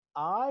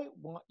I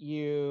want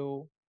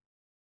you,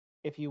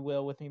 if you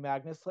will, with me,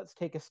 Magnus. Let's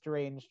take a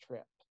strange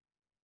trip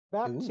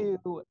back Ooh.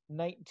 to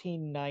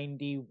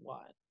 1991.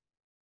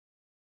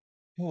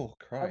 Oh,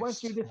 I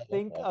want you Christ. to I love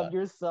think all of that.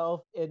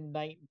 yourself in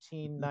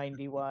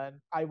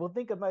 1991. I will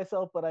think of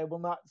myself, but I will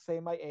not say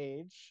my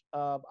age.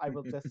 I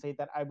will just say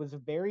that I was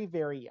very,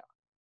 very young.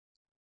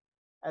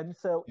 And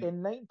so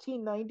in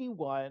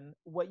 1991,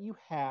 what you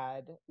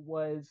had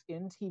was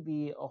in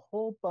TV, a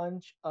whole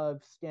bunch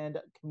of stand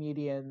up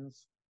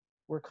comedians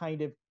were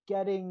kind of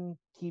getting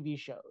TV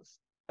shows,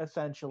 Yeah.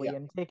 essentially,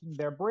 and taking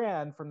their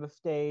brand from the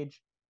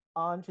stage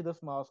onto the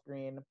small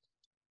screen.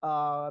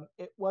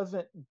 It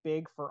wasn't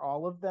big for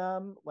all of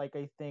them. Like,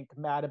 I think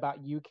Mad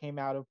About You came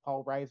out of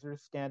Paul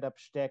Reiser's stand up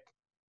shtick.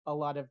 A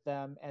lot of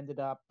them ended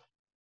up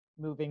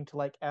moving to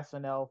like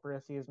SNL for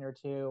a season or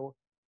two,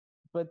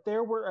 but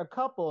there were a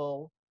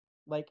couple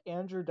like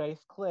Andrew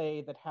Dice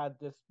Clay that had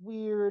this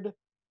weird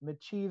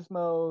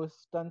machismo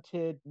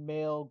stunted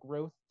male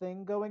growth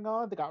thing going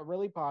on that got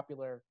really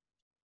popular,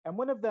 and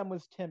one of them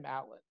was Tim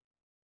Allen.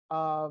 um,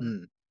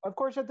 Mm. of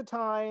course, at the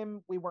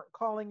time we weren't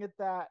calling it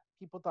that.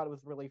 People thought it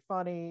was really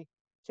funny.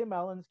 Tim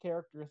Allen's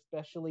character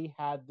especially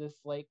had this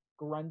like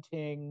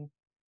grunting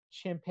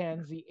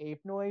chimpanzee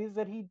ape noise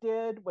that he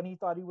did when he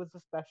thought he was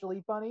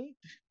especially funny,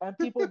 and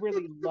people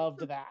really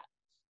loved that.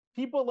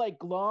 People like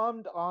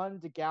glommed on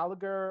to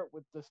Gallagher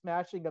with the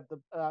smashing of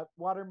the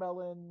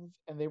watermelons,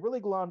 and they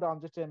really glommed on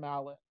to Tim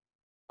Allen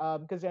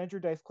because Andrew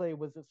Dice Clay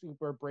was a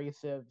super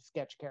abrasive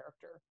sketch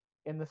character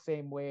in the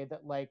same way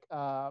that like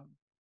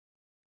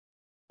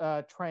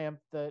Triumph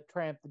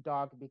the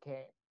dog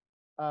became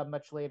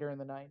much later in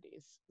the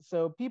 90s.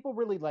 So people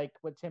really liked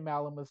what Tim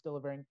Allen was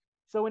delivering.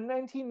 So in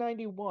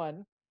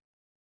 1991,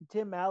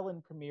 Tim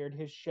Allen premiered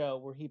his show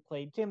where he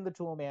played Tim the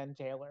Toolman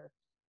Taylor,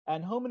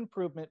 and Home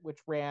Improvement, which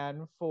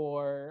ran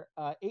for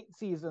 8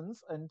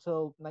 seasons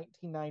until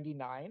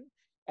 1999.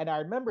 And I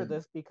remember Mm.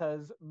 this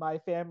because my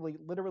family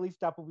literally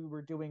stopped what we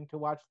were doing to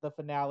watch the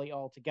finale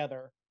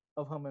altogether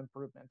of Home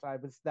Improvement.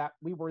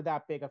 We were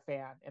that big a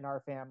fan in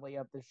our family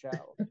of the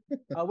show,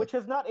 which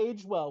has not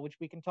aged well, which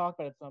we can talk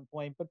about at some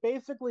point. But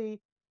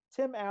basically,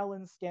 Tim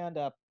Allen's stand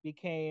up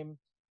became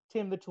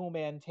Tim the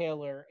Toolman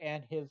Taylor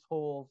and his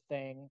whole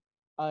thing.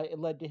 It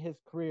led to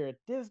his career at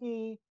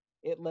Disney.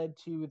 It led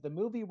to the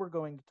movie we're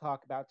going to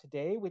talk about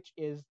today, which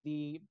is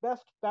the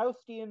best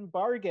Faustian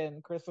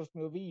bargain Christmas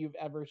movie you've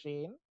ever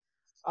seen.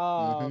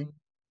 Mm-hmm. Um,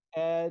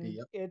 and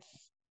Yep.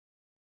 it's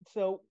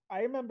so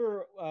I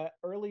remember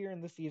earlier in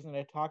the season,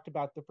 I talked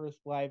about the First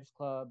Wives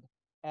Club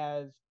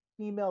as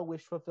female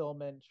wish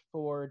fulfillment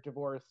for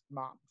divorced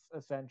moms,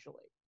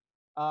 essentially.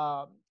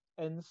 Um,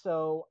 and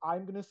so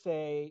I'm going to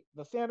say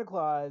the Santa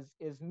Claus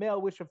is male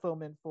wish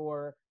fulfillment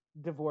for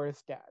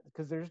divorced dad,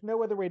 because there's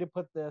no other way to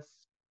put this.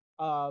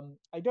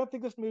 I don't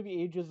think this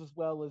movie ages as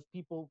well as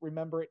people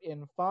remember it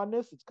in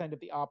fondness. It's kind of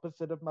the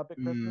opposite of Muppet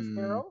Christmas Mm.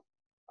 Carol.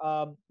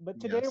 But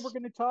today we're Yes.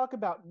 going to talk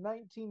about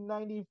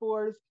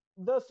 1994's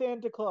The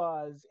Santa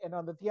Claus. And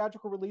on the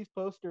theatrical release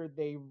poster,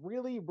 they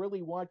really,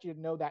 really want you to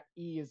know that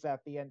E is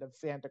at the end of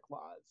Santa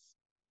Claus,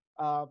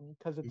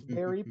 because it's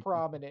very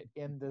prominent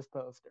in this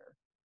poster.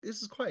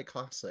 This is quite a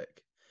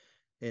classic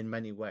in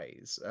many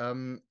ways.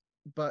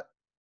 But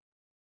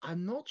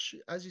I'm not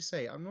sure, as you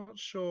say, I'm not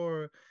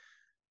sure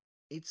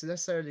it's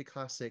necessarily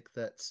classic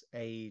that's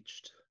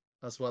aged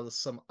as well as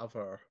some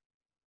other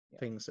Yeah.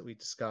 things that we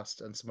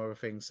discussed and some other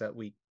things that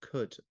we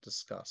could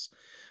discuss.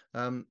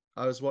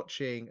 I was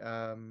watching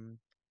I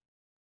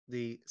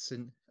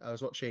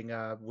was watching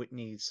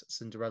Whitney's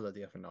Cinderella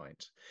the other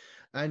night,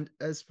 and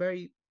as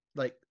very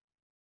like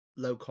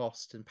low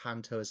cost and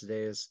panto as it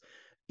is,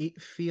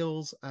 it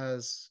feels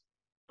as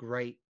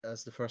great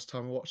as the first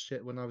time I watched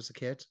it when I was a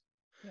kid.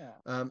 Yeah.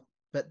 Um,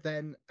 but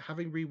then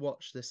having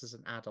rewatched this as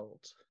an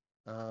adult,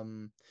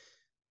 um,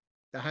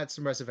 I had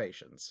some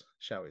reservations,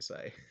 shall we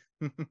say,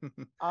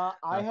 I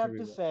after have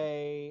to rewatching.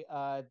 say,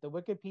 the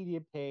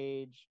Wikipedia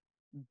page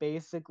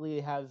basically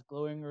has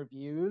glowing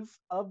reviews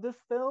of this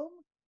film,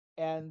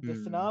 and the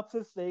Hmm.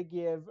 synopsis they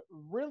give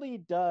really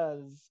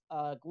does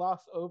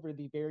gloss over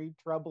the very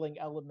troubling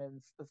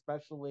elements,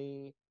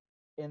 especially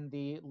in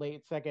the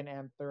late second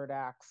and third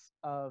acts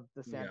of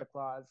the Yeah. Santa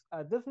Claus.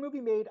 This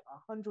movie made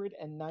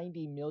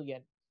 190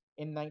 million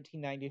in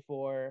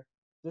 1994.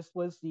 This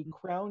was the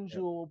crown Yep.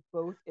 jewel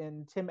both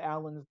in Tim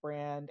Allen's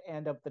brand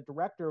and of the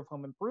director of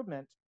Home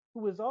Improvement, who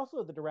was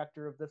also the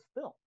director of this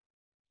film.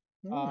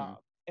 Uh,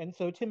 Hmm. and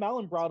so Tim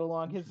Allen brought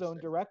along his own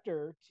Interesting.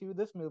 director to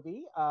this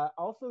movie.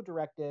 Also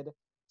directed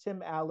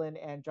Tim Allen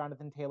and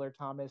Jonathan Taylor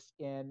Thomas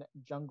in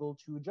Jungle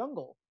to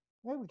Jungle.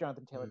 Maybe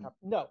Jonathan Taylor Hmm. Thomas.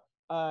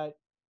 No.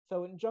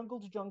 So in Jungle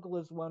to Jungle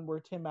is one where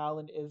Tim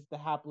Allen is the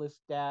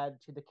hapless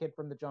dad to the kid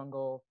from the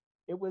jungle.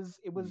 It was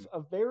Hmm. a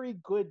very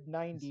good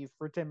 90s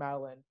for Tim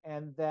Allen,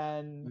 and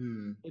then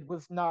Hmm. it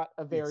was not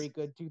a very It's.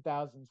 good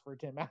 2000s for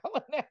Tim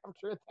Allen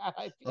after that,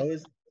 I I feel.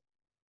 was.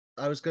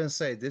 I was going to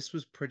say this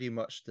was pretty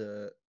much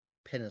the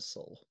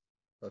pinnacle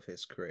of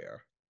his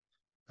career.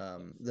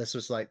 Yes. This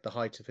was like the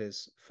height of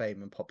his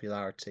fame and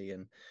popularity,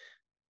 and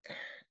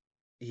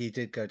he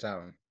did go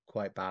down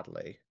quite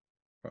badly.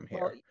 from Well,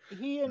 here.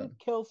 Um,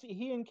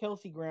 He and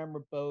Kelsey Grammer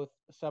both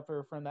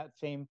suffer from that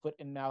same foot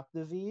and mouth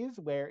disease,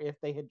 where if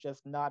they had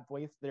just not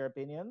voiced their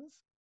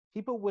opinions,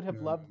 people would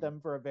have loved mm,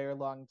 them for a very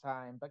long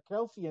time. But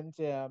Kelsey and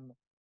Tim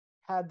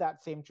had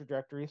that same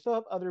trajectory. So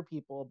have other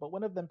people, but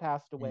one of them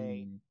passed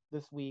away mm,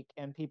 this week,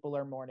 and people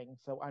are mourning.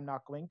 So I'm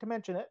not going to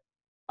mention it.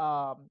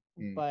 Um,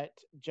 mm, but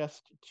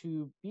just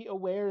to be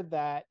aware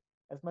that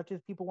as much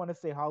as people want to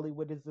say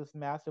Hollywood is this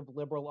massive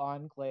liberal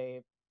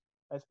enclave,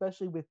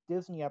 especially with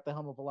Disney at the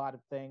helm of a lot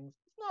of things,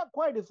 it's not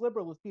quite as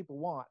liberal as people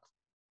want.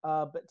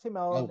 But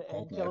oh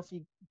God, no.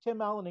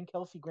 Tim Allen and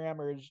Kelsey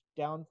Grammer's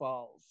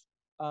downfalls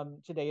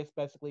today,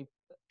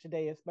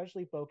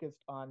 especially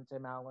focused on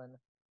Tim Allen.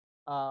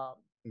 Um,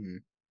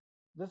 Mm,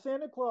 the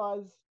Santa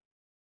Claus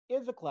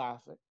is a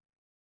classic.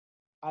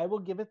 I will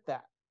give it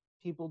that.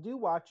 People do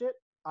watch it.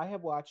 I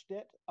have watched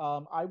it.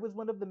 I was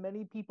one of the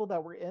many people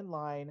that were in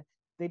line.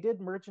 They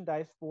did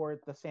merchandise for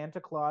the Santa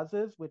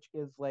Clauses, which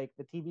is like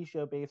the TV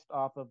show based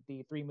off of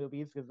the three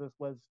movies, because this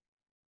was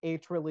a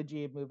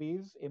trilogy of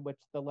movies in which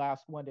the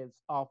last one is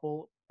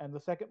awful and the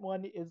second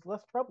one is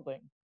less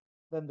troubling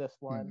than this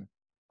one. mm,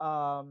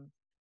 Um,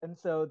 and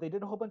so they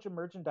did a whole bunch of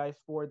merchandise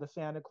for the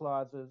Santa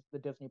Clauses, the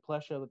Disney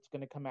Plus show that's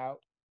going to come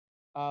out,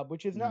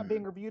 which is not being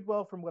mm, reviewed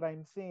well from what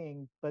I'm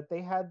seeing. But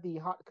they had the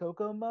hot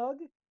cocoa mug,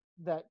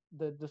 that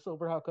the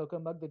silver hot cocoa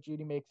mug that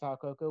Judy makes hot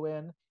cocoa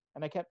in,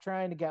 and I kept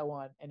trying to get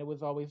one, and it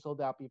was always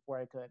sold out before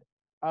I could.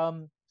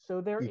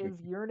 So there mm.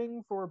 is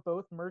yearning for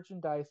both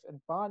merchandise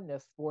and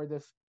fondness for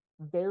this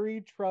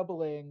very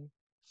troubling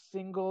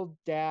single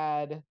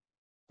dad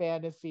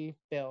fantasy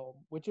film,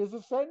 which is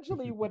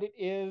essentially what it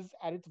is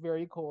at its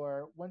very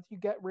core. Once you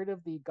get rid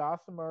of the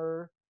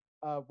gossamer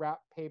wrap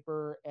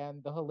paper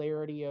and the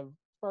hilarity of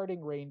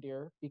farting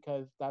reindeer,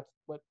 because that's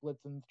what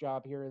Blitzen's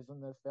job here is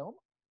in this film.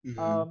 Mhm.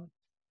 Um,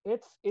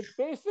 it's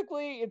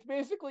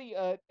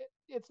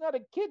not a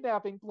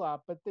kidnapping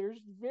plot, but there's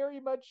very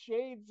much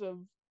shades of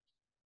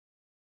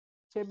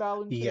Tim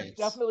Allen should have Yes,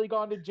 definitely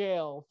gone to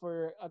jail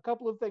for a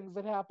couple of things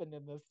that happened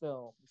in this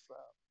film. So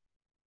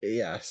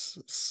yes.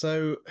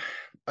 So,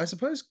 I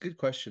suppose good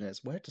question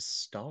is where to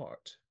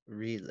start,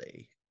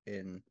 really,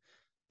 in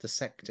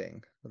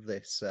dissecting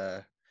this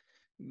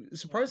yeah.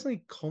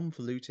 surprisingly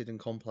convoluted and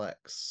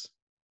complex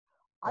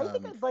I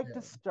think I'd like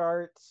to film.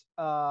 start.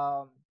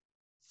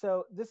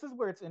 So this is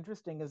where it's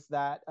interesting is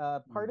that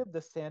part Mm. of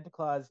the Santa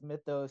Claus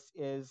mythos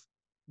is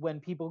when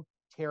people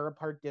tear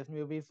apart Disney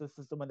movies. This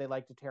is the one they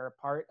like to tear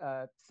apart.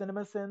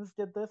 Cinema Sins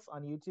did this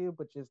on YouTube,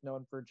 which is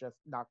known for just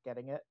not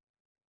getting it.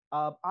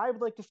 I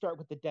would like to start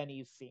with the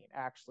Denny's scene.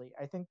 Actually,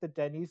 I think the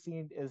Denny's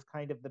scene is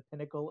kind of the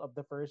pinnacle of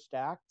the first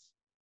act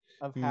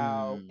of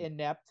how Mm.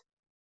 inept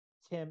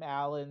Tim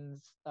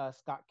Allen's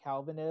Scott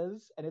Calvin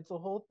is, and it's a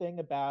whole thing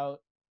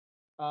about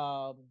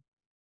um,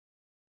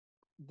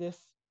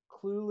 this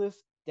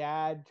clueless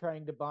dad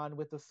trying to bond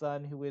with a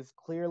son who is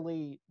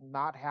clearly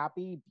not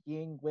happy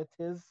being with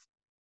his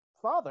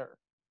father.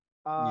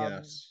 Um,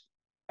 Yes.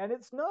 and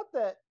it's not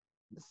that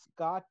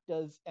Scott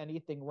does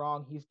anything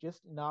wrong, he's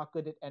just not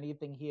good at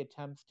anything he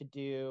attempts to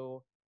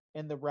do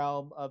in the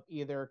realm of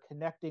either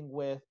connecting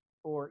with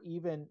or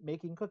even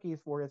making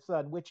cookies for his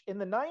son, which in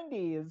the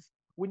 90s,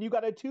 when you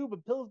got a tube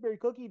of Pillsbury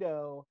cookie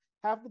dough,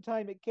 half the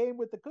time it came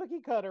with the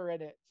cookie cutter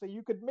in it, so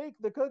you could make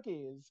the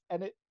cookies.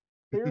 And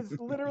there's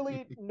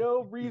literally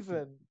no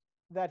reason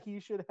that he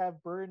should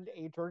have burned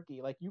a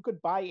turkey. Like you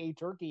could buy a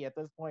turkey at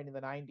this point in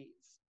the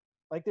 90s.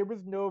 Like there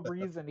was no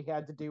reason he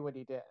had to do what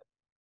he did.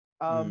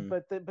 Mm.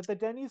 But the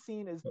Denny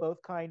scene is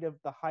both kind of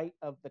the height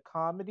of the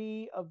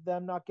comedy of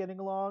them not getting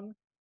along,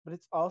 but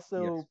it's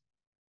also Yes.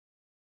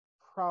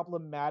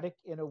 problematic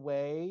in a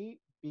way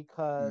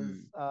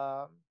because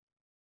Mm.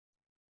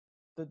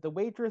 the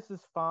waitress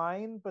is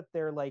fine, but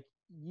they're like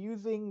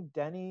using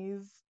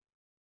Denny's.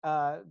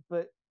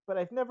 But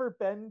I've never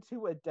been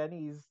to a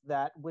Denny's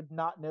that would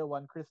not know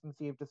on Christmas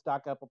Eve to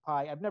stock apple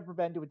pie. I've never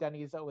been to a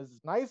Denny's that was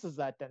as nice as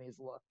that Denny's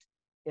looked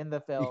in the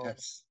film.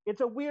 Yes.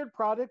 It's a weird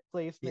product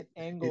placement It,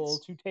 angle it's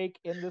to take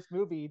in this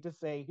movie to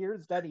say,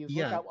 "Here's Denny's.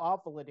 Look yeah, how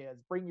awful it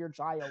is. Bring your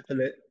child and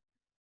here."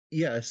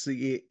 yes,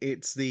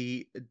 it's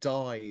the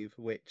dive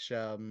which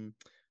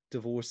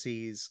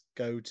divorcees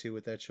go to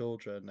with their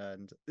children,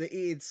 and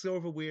it's sort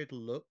of a weird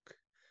look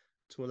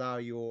to allow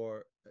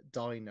your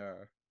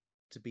diner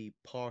to be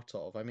part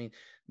of. I mean,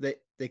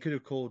 they could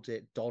have called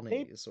it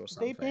They Donny's or they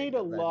something paid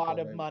a and then lot gone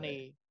of over it.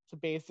 money to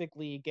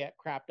basically get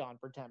crapped on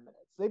for 10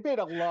 minutes. They paid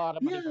a lot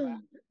of money for Yeah,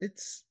 that.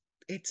 it's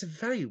it's a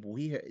very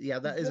weird. Yeah,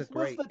 that is a This was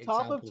great the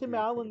top of example of Tim weird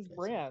Allen's product placement.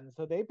 brand,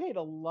 so they paid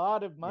a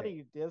lot of Yeah.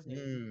 money to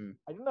Disney. Hmm.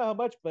 I don't know how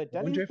much, but I wonder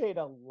Denny's if paid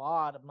a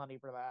lot of money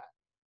for that.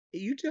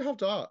 you do have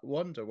to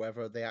wonder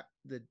whether the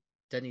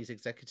Denny's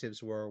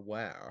executives were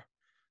aware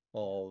Yeah.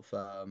 of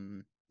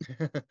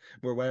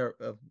were aware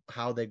of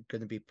how they're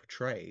going to be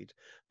portrayed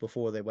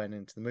before they went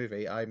into the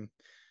movie.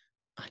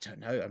 I don't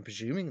know. I'm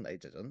presuming they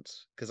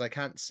didn't because I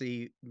can't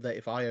see that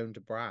if I owned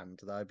a brand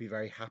that I'd be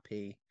very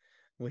happy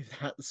with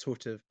that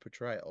sort of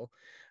portrayal.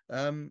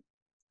 Um,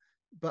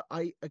 but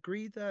I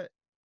agree that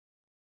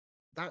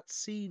that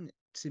scene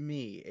to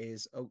me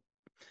is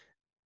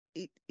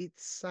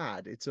it's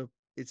sad. It's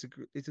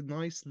a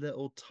nice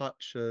little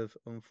touch of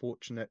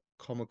unfortunate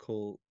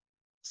comical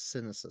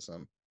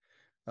cynicism.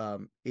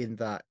 In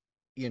that,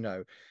 you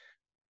know,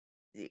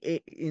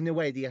 in a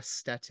way, the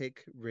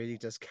aesthetic really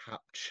does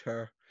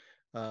capture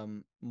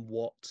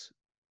what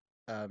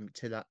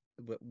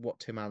what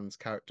Tim Allen's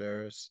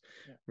character's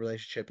Yeah.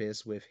 relationship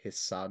is with his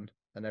son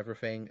and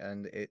everything,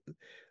 and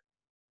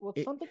Well,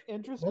 it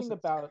it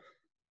wasn't.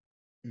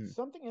 Mm,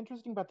 something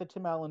interesting about the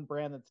Tim Allen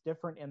brand that's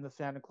different in the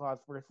Santa Claus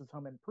versus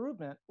Home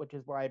Improvement, which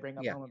is why I bring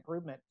up yeah. Home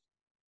Improvement,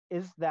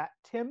 is that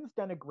Tim's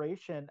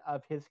denigration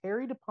of his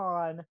harried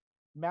upon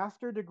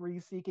master degree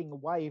seeking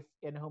wife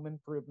in Home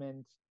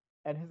Improvement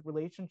and his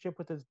relationship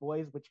with his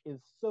boys, which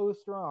is so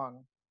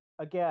strong,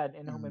 again,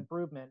 in Home Mm,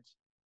 Improvement.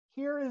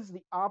 Here is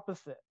the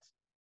opposite.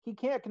 He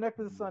can't connect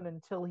with his mm, son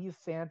until he's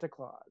Santa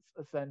Claus,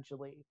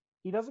 essentially.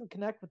 He doesn't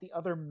connect with the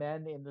other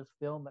men in this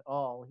film at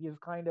all. He is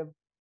kind of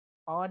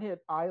on his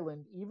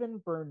island. Even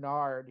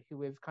Bernard,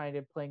 who is kind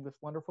of playing this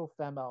wonderful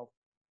femme elf,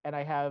 and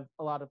I have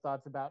a lot of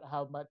thoughts about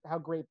how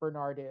great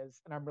Bernard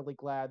is, and I'm really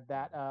glad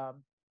that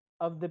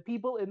of the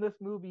people in this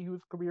movie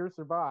whose career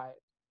survived,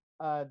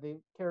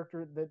 the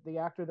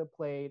actor that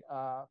played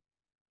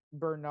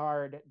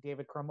Bernard,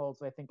 David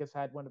Krumholtz, I think has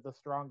had one of the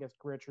strongest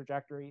career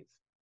trajectories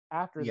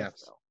after this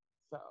yes, film.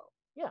 So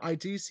yeah, I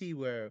do see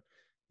where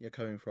you're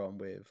coming from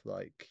with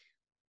like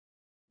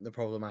the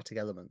problematic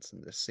elements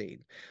in this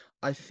scene.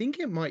 I think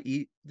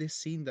this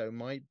scene though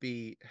might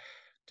be,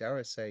 dare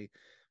I say,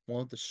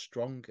 one of the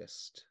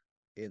strongest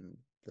in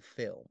the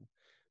film,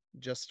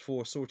 just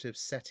for sort of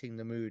setting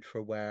the mood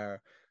for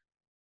where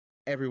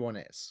everyone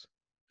is,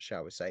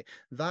 shall we say.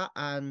 That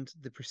and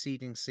the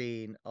preceding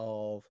scene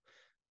of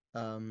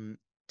um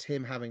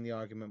Tim having the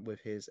argument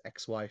with his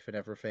ex-wife and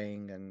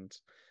everything and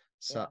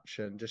yeah, such,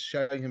 and just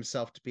showing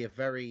himself to be a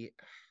very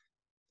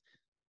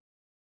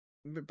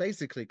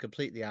basically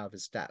completely out of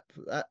his depth.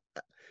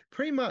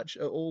 Pretty much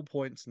at all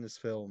points in this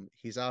film,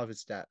 he's out of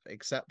his depth,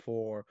 except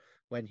for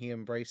when he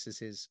embraces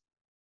his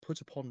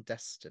put upon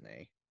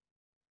destiny,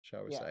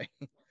 shall we yeah. say.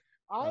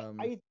 I Um,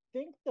 I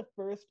think the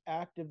first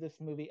act of this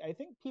movie, I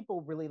think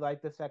people really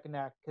like the second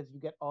act because you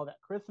get all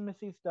that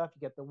Christmassy stuff,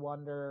 you get the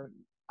wonder.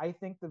 I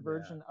think the yeah,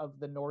 version of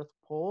the North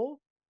Pole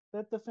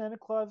that the Santa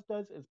Claus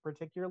does is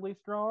particularly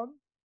strong.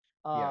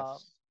 Uh,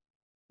 yes.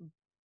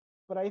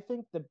 but I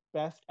think the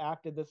best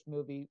act of this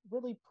movie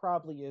really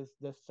probably is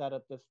this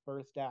setup, this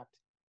first act.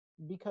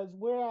 Because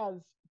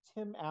whereas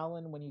Tim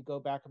Allen, when you go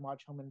back and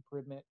watch Home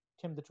Improvement,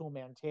 Tim the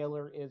Toolman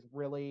Taylor is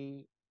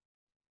really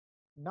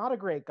not a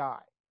great guy,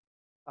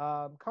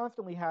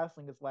 constantly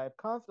hassling his life,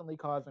 constantly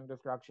causing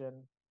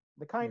destruction,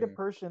 the kind of Mm,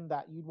 person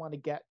that you'd want to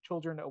get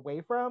children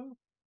away from,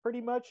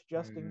 pretty much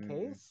just in mm,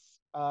 case.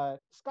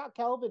 Scott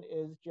Calvin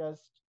is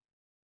just,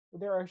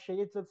 there are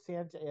shades of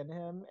Santa in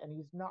him, and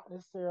he's not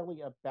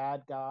necessarily a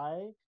bad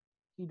guy.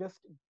 He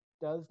just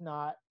does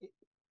not.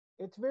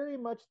 It's very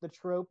much the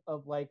trope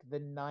of like the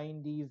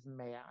 90s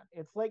man.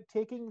 It's like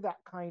taking that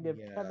kind of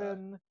yeah.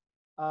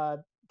 uh,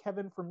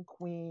 Kevin from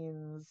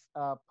Queens,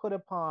 put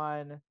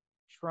upon,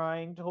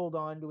 trying to hold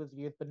on to his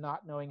youth, but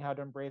not knowing how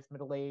to embrace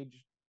middle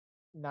age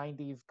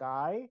 90s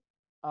guy.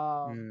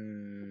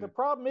 The Mm,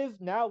 problem is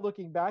now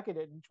looking back at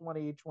it in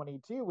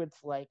 2022,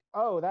 it's like,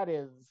 oh, that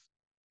is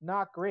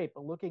not great.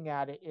 But looking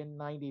at it in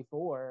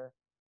 94,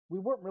 we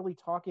weren't really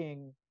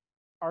talking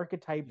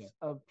yeah. archetypes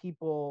of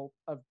people,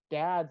 of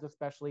dads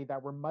especially,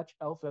 that were much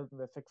else other than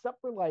this,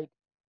 except for like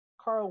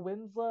Carl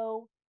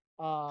Winslow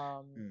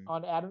Mm,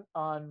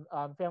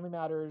 on Family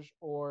Matters,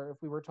 or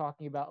if we were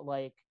talking about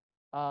like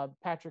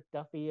Patrick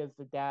Duffy as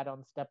the dad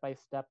on Step by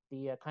Step,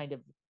 the kind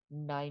of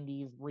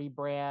 '90s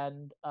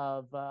rebrand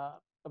of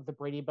the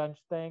Brady Bunch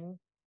thing.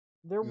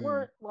 There mm,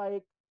 weren't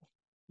like,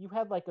 you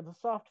had like the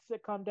soft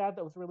sitcom dad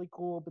that was really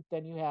cool, but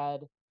then you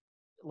had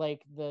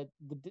like the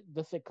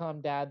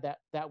sitcom dad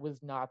that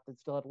was not, that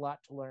still had a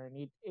lot to learn.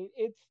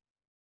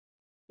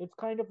 It's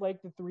kind of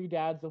like the three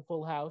dads of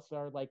Full House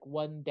are like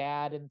one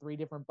dad in three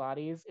different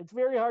bodies. It's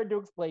very hard to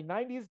explain.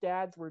 '90s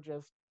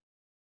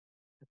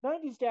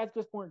dads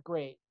just weren't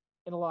great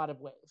in a lot of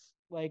ways.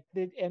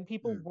 And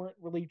people mm, weren't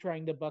really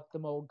trying to buck the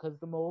mold because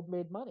the mold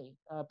made money.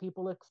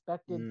 People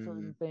expected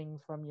certain mm,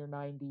 things from your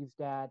 '90s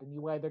dad, and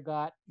you either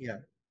got yeah.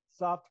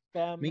 soft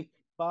femme Me,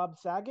 Bob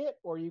Saget,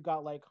 or you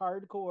got like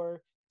hardcore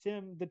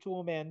Tim the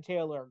Toolman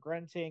Taylor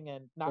grunting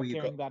and or not you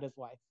caring got about his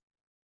wife.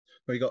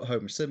 Where you got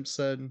Homer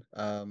Simpson,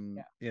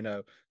 Yeah,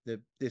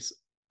 this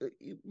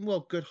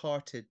well,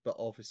 good-hearted but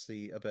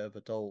obviously a bit of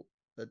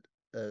uh,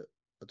 uh,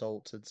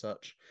 adult and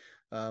such,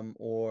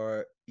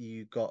 or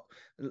you got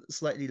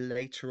slightly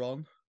later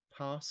on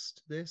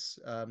past this,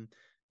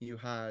 you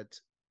had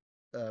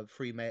uh,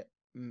 three ma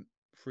m-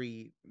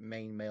 three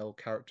main male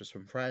characters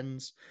from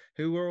Friends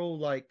who were all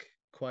like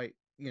quite,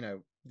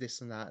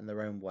 this and that in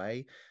their own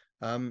way.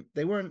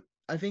 They weren't,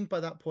 I think by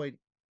that point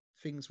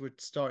things were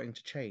starting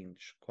to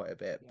change quite a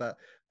bit, yeah, but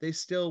they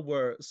still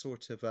were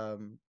sort of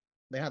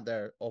they had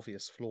their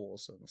obvious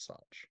flaws and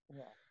such.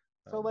 yeah.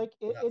 So But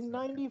that's in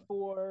not kind of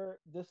 '94,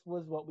 this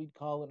was what we'd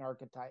call an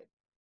archetype.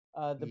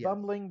 The Yes.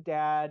 bumbling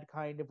dad,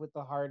 kind of with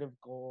the heart of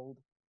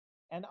gold.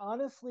 And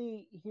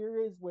honestly, here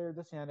is where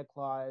the Santa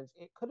Claus,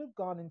 it could have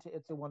gone into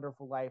It's a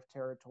Wonderful Life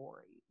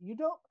territory. You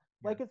don't,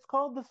 Yeah. it's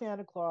called the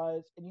Santa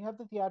Claus, and you have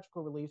the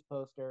theatrical release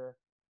poster,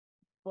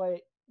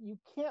 but you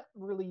can't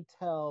really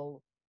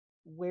tell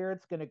where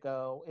it's going to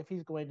go, if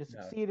he's going to No.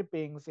 succeed at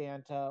being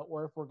Santa,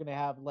 or if we're going to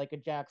have like a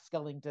Jack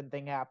Skellington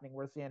thing happening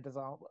where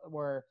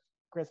where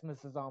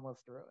Christmas is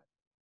almost ruined.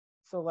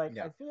 So like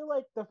I Yeah. feel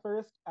like the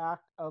first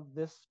act of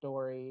this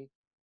story,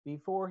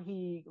 before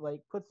he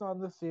like puts on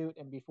the suit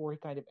and before he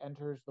kind of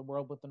enters the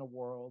world within a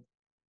world,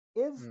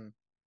 is, Mm.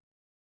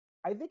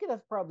 I think it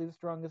has probably the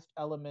strongest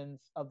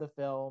elements of the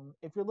film.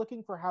 If you're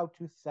looking for how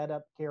to set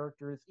up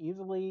characters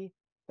easily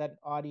that an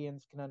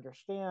audience can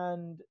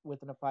understand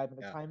within a 5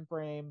 minute Yeah. time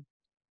frame,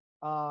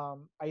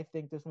 I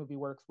think this movie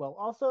works well.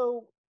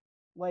 Also,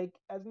 like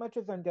as much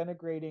as I'm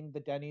denigrating the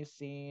Denny's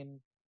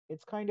scene,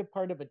 it's kind of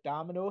part of a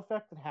domino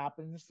effect that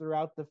happens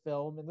throughout the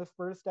film in this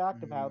first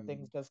act of how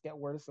things Mm. just get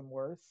worse and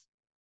worse.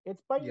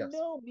 It's by Yes.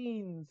 no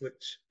means,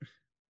 Which,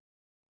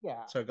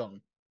 yeah, so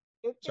gone.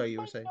 it's Sorry, you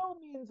by were saying? no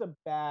means a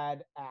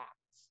bad act.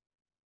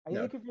 I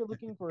No. think if you're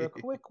looking for a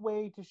quick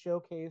way to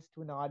showcase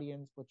to an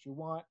audience what you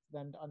want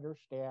them to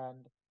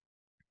understand,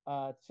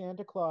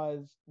 Santa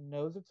Claus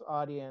knows its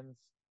audience,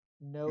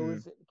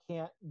 Mm. knows it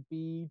can't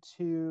be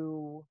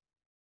too,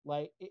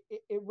 like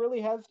it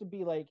really has to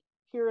be like,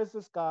 here is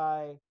this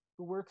guy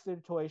who works at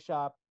a toy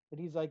shop, but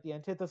he's like the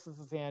antithesis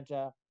of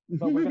Santa,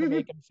 but we're gonna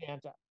make him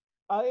Santa.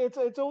 It's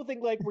a whole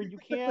thing like where you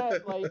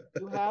can't, like,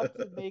 you have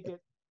to make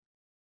it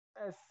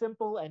as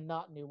simple and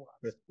not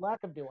nuanced.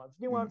 Lack of nuance.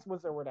 Mm. Nuance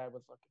was the word I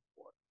was looking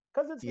for,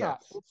 because it's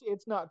not. Yes.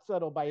 It's not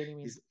subtle by any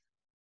means. He's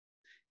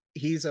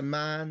he's a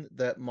man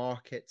that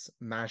markets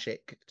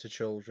magic to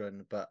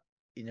children, but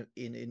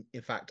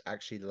in fact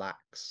actually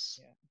lacks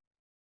Yeah.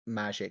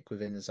 magic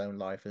within his own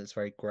life, and it's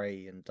very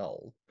grey and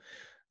dull.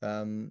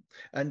 Um,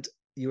 and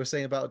you were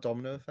saying about a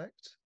domino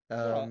effect.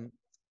 Yeah.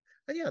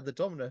 And yeah, the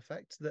domino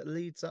effect that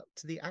leads up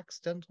to the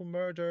accidental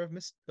murder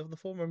of the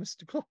former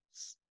Mr.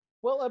 Claus.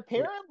 Well,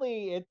 Which,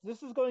 apparently,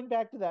 this is going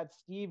back to that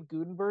Steve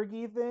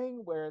Gutenbergy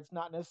thing, where it's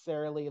not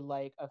necessarily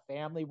like a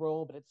family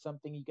role, but it's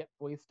something you get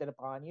foisted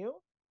upon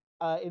you.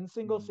 In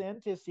Single mm,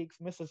 Santa Seeks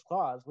Mrs.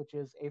 Claus, which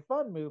is a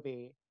fun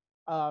movie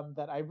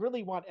that I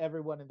really want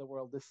everyone in the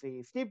world to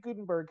see. Steve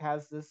Gutenberg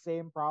has the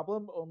same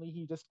problem, only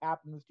he just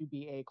happens to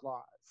be a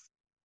Claus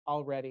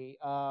already.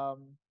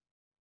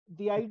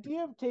 The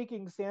idea of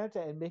taking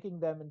Santa and making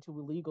them into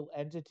a legal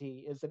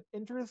entity is an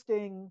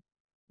interesting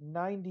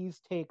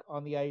 90s take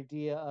on the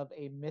idea of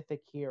a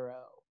mythic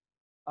hero.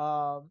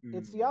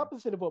 It's the mm,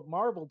 opposite of what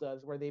Marvel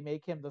does, where they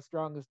make him the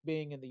strongest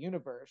being in the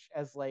universe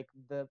as like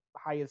the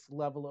highest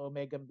level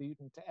Omega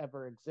mutant to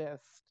ever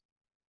exist.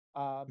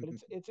 But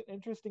it's an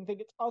interesting thing.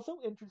 It's also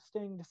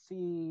interesting to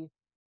see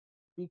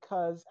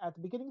because at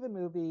the beginning of the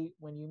movie,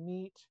 when you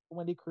meet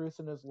Wendy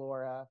Crewson as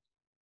Laura,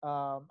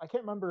 I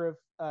can't remember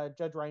if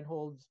Judge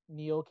Reinhold's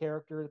Neil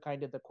character,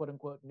 kind of the quote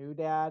unquote new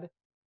dad,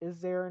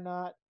 is there or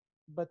not.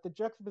 But the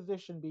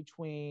juxtaposition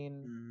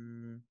between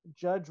mm,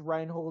 Judge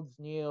Reinhold's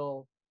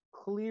Neil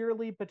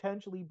clearly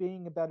potentially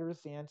being a better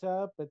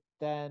Santa, but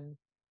then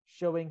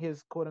showing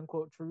his quote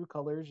unquote true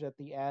colors at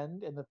the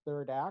end in the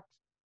third act,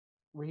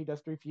 where he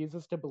just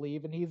refuses to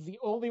believe, and he's the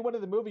only one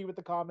in the movie with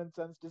the common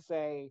sense to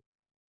say,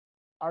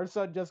 "Our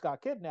son just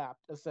got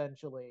kidnapped,"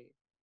 essentially.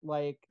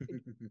 Like,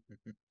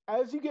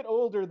 as you get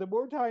older, the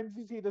more times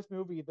you see this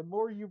movie, the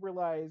more you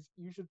realize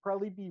you should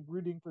probably be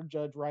rooting for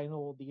Judge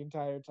Reinhold the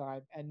entire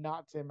time and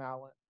not Tim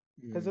Allen.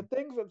 Because the mm.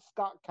 things that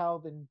Scott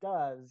Calvin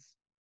does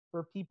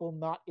for people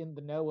not in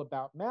the know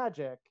about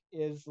magic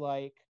is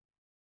like,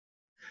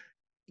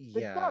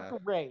 it's not Yeah,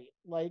 great.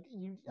 Like,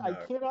 I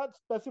no. cannot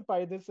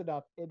specify this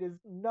enough. It is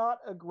not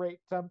a great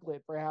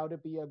template for how to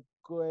be a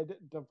good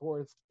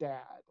divorced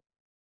dad.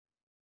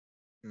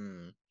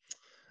 Mm.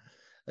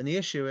 And the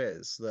issue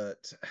is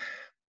that,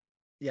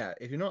 yeah,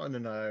 if you're not in the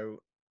know,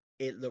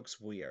 it looks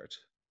weird.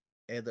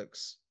 It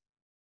looks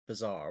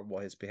bizarre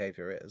what his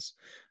behavior is.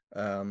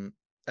 Um,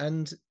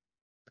 and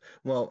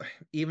well,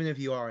 even if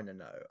you are in the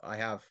know, I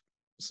have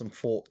some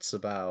thoughts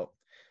about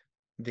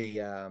the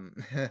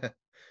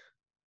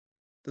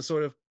the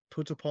sort of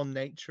put upon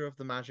nature of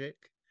the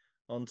magic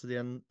onto the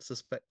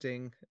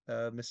unsuspecting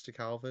Mr.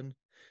 Calvin,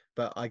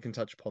 but I can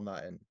touch upon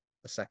that in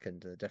a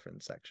second in a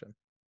different section.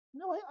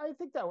 No, I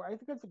think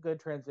that's a good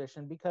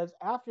transition because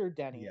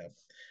Yeah.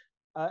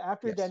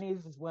 After Yes.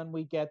 Denny's is when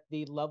we get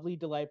the lovely,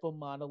 delightful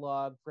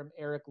monologue from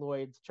Eric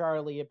Lloyd's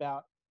Charlie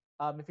about,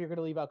 if you're going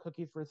to leave out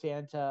cookies for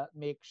Santa,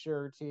 make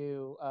sure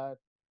to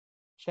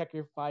check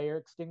your fire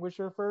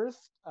extinguisher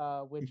first,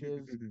 which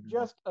is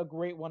just a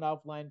great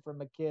one-off line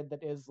from a kid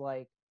that is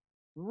like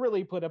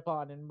really put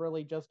upon and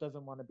really just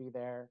doesn't want to be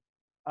there.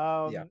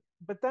 Yeah.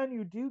 But then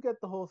you do get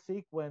the whole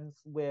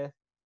sequence with,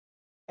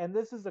 and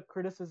this is a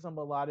criticism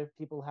a lot of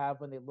people have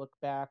when they look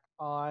back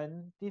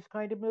on these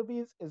kind of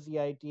movies, is the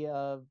idea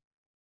of,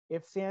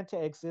 if Santa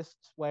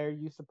exists, why are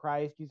you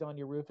surprised he's on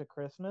your roof at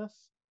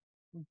Christmas?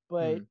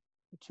 But Mm.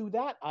 to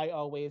that, I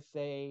always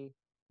say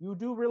you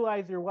do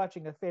realize you're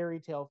watching a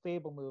fairy tale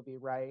fable movie,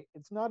 right?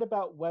 It's not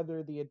about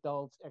whether the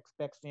adults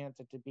expect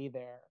Santa to be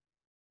there.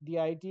 The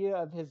idea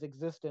of his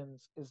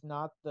existence is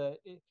not the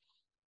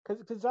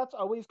because that's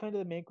always kind of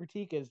the main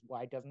critique is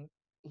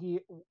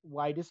he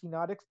why does he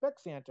not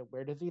expect Santa?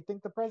 Where does he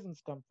think the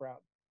presents come from?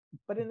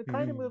 But in a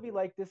kind of Mm, movie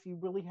like this, you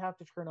really have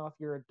to turn off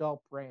your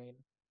adult brain,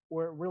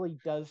 or it really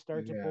does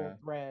start to pull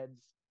yeah.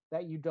 threads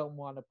that you don't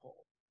want to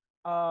pull.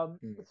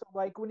 Mm, So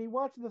like when you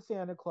watch the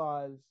Santa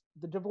Claus,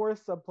 the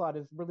divorce subplot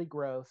is really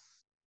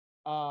gross.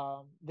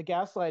 The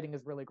gaslighting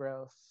is really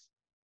gross.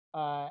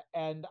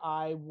 And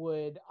I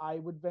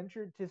would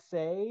venture to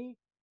say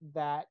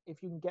that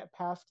if you can get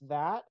past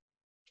that,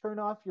 turn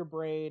off your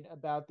brain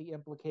about the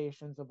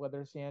implications of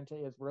whether Santa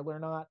is real or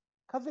not,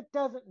 because it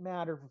doesn't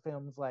matter for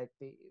films like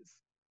these.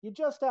 You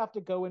just have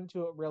to go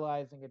into it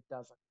realizing it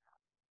doesn't.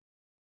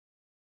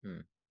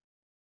 mm.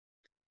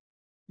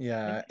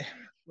 And Yeah, maybe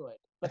it should,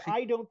 I but think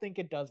I don't think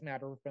it does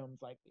matter for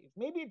films like these.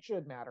 Maybe it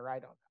should matter. I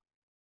don't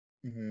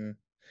mhm.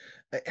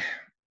 I,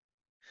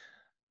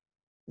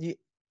 you,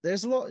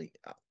 there's a lot.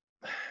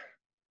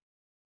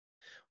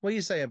 What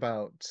you say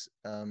about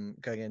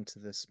going into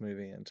this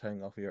movie and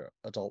turning off your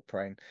adult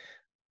brain,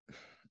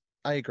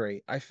 I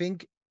agree. I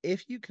think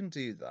if you can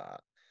do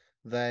that,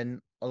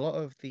 then a lot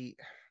of the,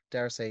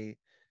 dare I say,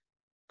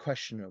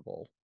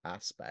 questionable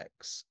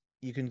aspects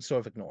you can sort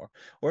of ignore.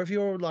 Or if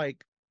you're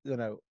like, you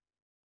know,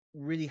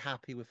 really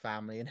happy with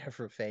family and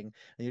everything,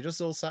 and you're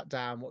just all sat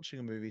down watching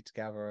a movie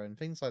together and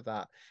things like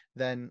that,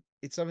 then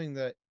it's something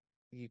that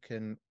you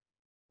can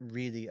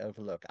really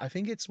overlook. I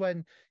think it's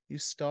when you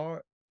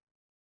start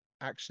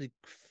actually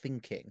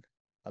thinking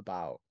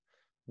about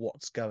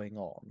what's going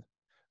on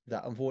know.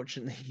 that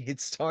unfortunately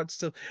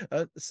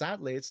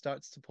sadly, it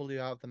starts to pull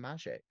you out of the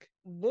magic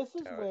This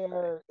is territory.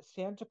 where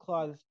Santa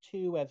Claus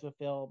 2 as a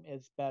film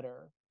is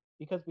better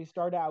because we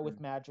start out with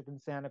Mm. magic in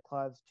Santa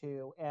Claus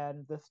 2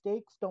 and the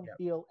stakes don't Yep.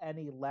 feel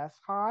any less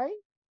high.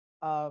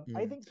 I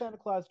Mm. think Santa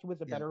Claus 2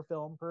 is a Yeah. better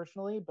film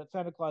personally, but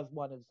Santa Claus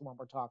 1 is the one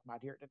we're talking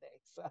about here today.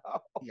 So,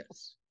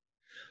 Yes.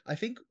 I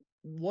think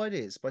what it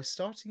is, by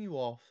starting you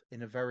off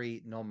in a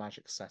very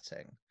non-magic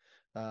setting,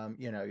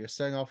 you're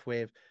starting off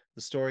with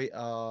the story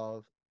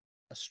of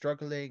a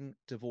struggling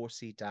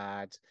divorcee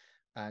dad,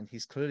 and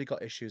he's clearly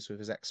got issues with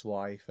his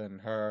ex-wife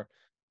and her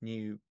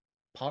new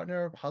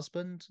partner,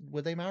 husband.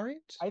 Were they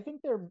married? I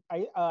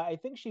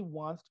think she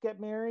wants to get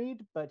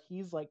married, but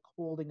he's like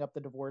holding up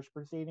the divorce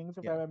proceedings,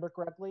 if I Yeah. remember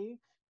correctly.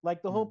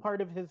 Like the whole Mm.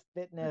 part of his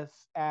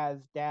fitness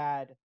as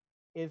dad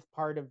is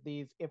part of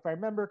these. If I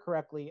remember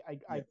correctly, I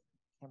Yeah.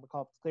 can't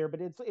recall if it's clear,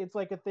 but it's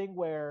like a thing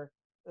where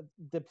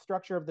the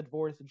structure of the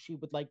divorce and she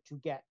would like to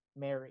get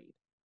married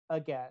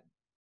again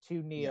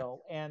to Yeah.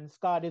 Neil, and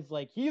Scott is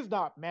like he's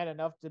not man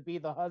enough to be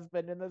the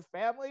husband in this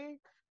family.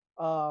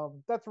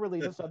 That's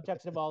really the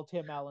subtext of all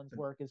Tim Allen's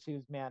work is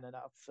who's man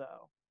enough.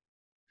 So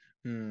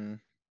Hmm.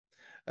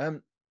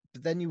 Um,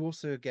 but then you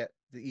also get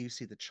that you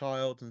see the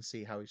child and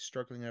see how he's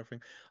struggling and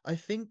everything. I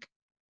think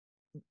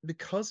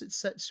because it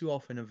sets you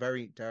off in a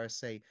very, dare I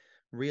say,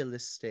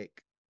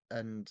 realistic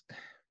and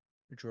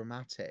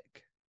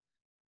dramatic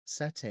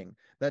setting,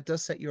 that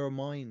does set your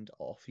mind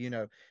off.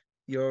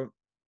 You're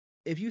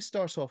if you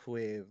start off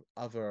with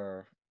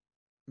other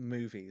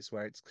movies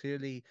where it's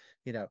clearly,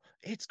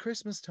 it's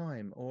Christmas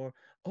time or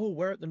oh,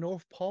 we're at the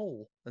North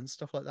Pole and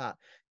stuff like that,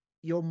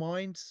 your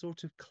mind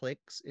sort of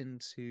clicks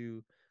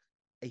into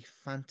a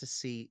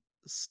fantasy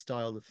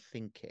style of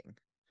thinking.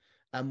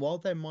 And while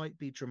there might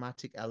be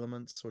dramatic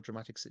elements or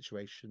dramatic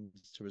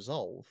situations to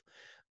resolve,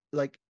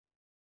 like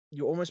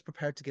you're almost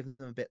prepared to give them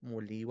a bit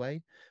more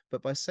leeway.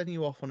 But by setting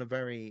you off on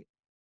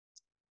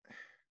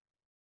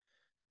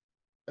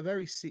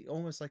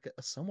almost like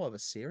a somewhat of a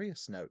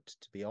serious note,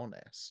 to be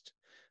honest,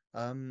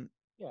 um,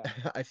 yeah.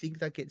 I think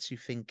that gets you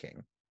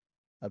thinking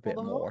a Well,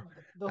 bit more.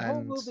 the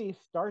whole And movie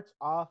starts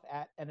off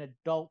at an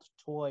adult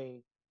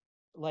toy,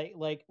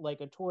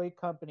 like a toy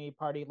company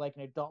party, like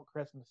an adult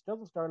Christmas. It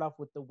doesn't start off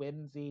with the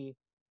whimsy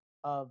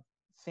of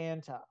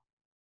Santa.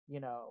 You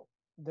know,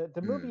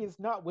 the mm, movie is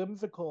not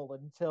whimsical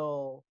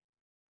until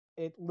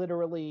it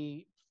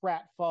literally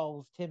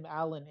pratfalls Tim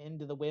Allen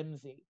into the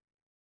whimsy.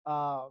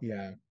 Um,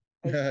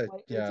 yeah,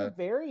 it's a yeah,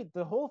 very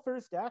the whole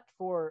first act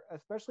for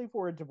especially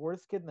for a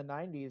divorced kid in the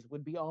 '90s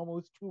would be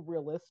almost too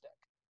realistic.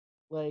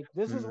 Like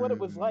this is what it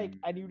was like,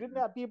 mm, and you didn't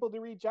have people to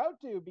reach out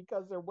to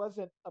because there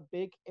wasn't a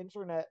big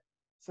internet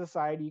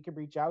society you could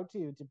reach out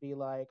to be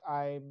like,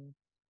 I'm,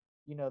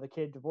 the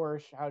kid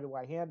divorced. How do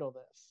I handle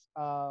this?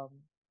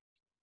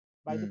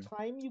 By the mm,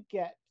 time you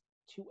get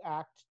to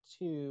Act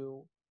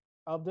Two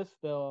of this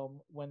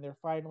film, when they're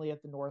finally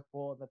at the North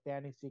Pole and the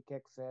fantasy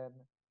kicks in,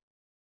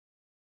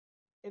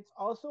 it's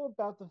also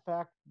about the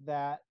fact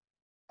that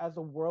as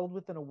a world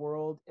within a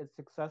world, it's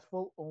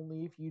successful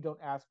only if you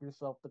don't ask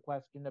yourself the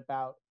question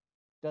about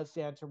does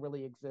Santa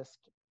really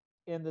exist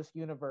in this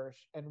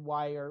universe, and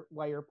why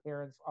are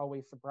parents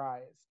always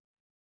surprised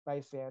by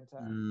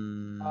Santa?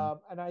 mm.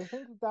 And I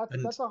think that's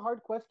And that's a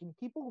hard question.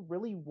 People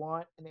really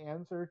want an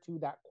answer to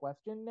that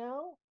question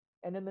now.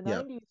 And in the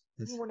yeah, '90s,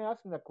 you it's weren't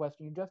asking that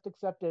question. You just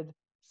accepted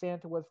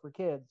Santa was for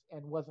kids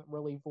and wasn't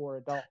really for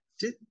adults.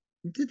 Did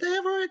did they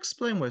ever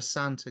explain where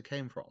Santa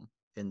came from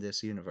in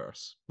this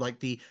universe? Like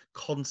the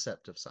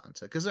concept of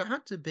Santa? Because there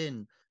had to have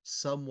been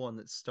someone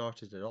that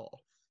started it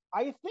off.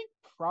 I think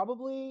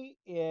probably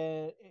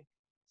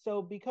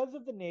so because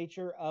of the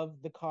nature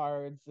of the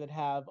cards that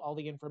have all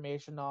the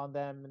information on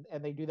them,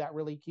 and they do that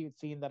really cute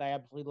scene that I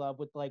absolutely love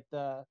with like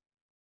the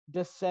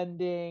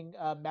descending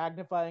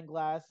magnifying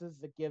glasses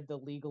that give the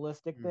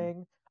legalistic Mm.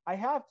 thing. I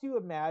have to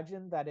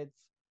imagine that it's,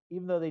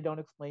 even though they don't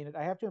explain it,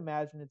 I have to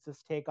imagine it's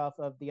this takeoff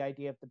of the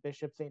idea of the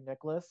Bishop St.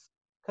 Nicholas,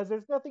 because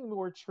there's nothing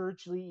more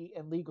churchly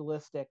and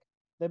legalistic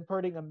than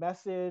putting a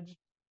message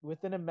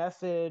within a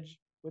message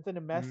within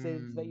a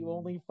message that you Mm.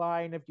 only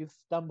find if you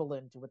stumble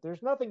into it.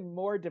 There's nothing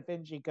more Da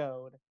Vinci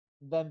Code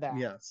than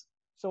that. Yes.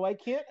 So I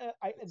can't.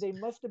 They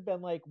must have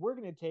been like, we're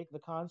going to take the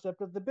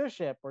concept of the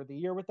bishop or the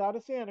year without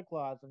a Santa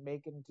Claus and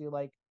make it into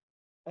like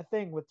a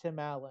thing with Tim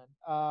Allen.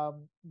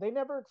 They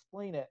never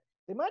explain it.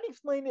 They might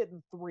explain it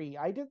in three.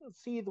 I didn't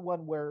see the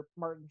one where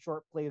Martin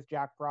Short plays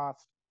Jack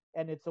Frost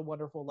and It's a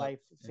Wonderful But Life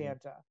yeah.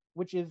 Santa,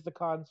 which is the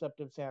concept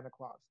of Santa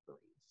Claus 3.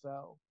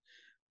 So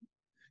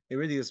It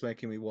really is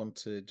making me want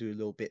to do a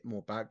little bit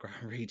more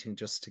background reading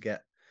just to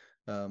get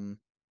um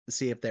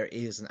see if there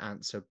is an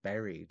answer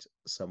buried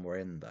somewhere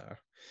in there.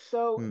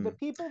 So the Hmm.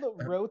 people that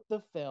Uh, wrote the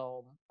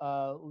film,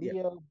 yeah.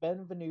 Leo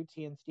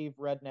Benvenuti and Steve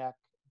Redneck,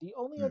 the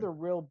only Hmm. other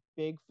real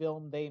big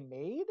film they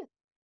made,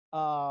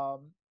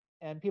 um,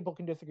 and people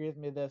can disagree with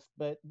me this,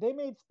 but they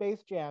made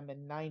Space Jam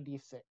in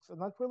 '96,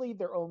 and that's really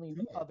their only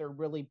Oh, other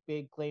really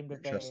big claim to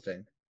fame.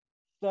 interesting.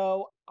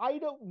 So I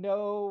don't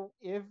know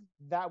if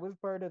that was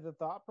part of the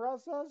thought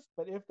process,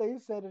 but if they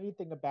said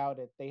anything about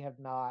it, they have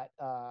not.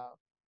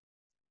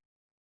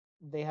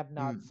 They have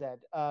not Hmm.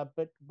 said.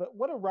 But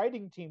what a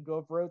writing team to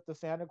have wrote the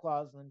Santa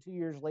Claus and then 2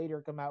 years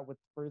later come out with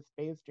the first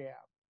Space Jam.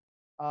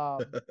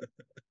 Um,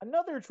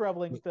 Another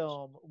troubling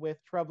film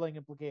with troubling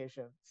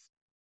implications.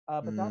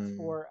 But that's Hmm.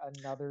 for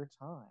another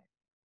time.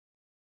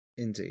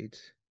 Indeed.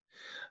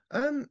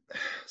 Um,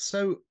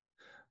 so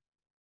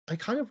I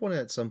kind of want to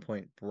at some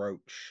point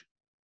broach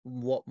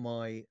what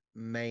my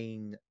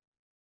main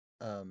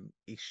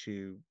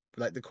issue,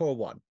 like the core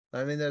one.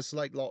 I mean, there's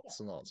like Yeah. lots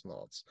and lots and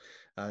lots,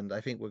 and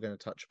I think we're going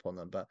to touch upon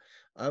them. But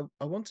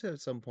I want to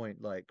at some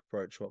point like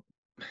broach what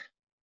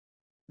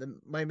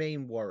my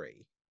main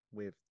worry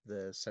with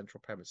the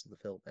central premise of the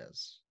film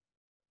is.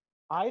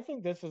 I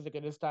think this is the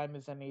goodest time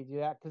as any to do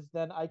that because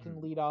then I can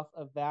Mm. lead off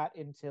of that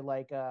into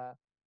like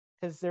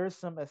because there's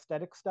some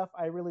aesthetic stuff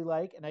I really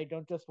like, and I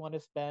don't just want to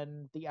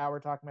spend the hour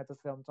talking about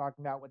this film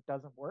talking about what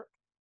doesn't work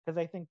because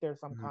I think there's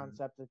some Mm.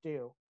 concepts that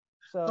do.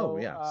 Oh So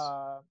yes,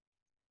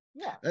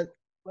 yeah, and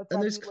let's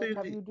and have there's you let's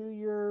have clearly you do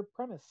your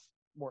premise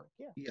work.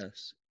 Yeah.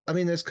 yes. I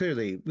mean, there's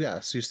clearly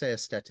yes. You say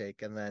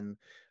aesthetic, and then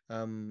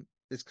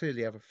there's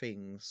clearly other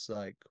things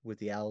like with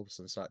the elves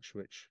and such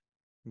which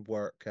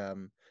work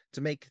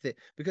to make the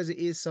because it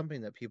is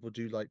something that people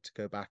do like to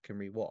go back and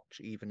rewatch,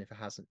 even if it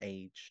hasn't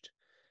aged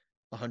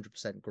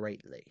 100%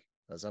 greatly,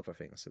 as other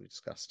things that we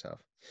discussed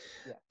have.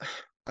 Yeah.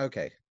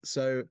 Okay,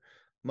 so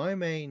my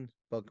main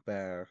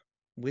bugbear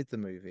with the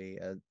movie,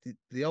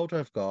 the older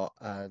I've got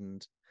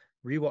and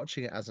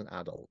rewatching it as an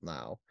adult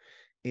now,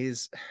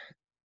 is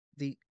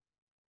the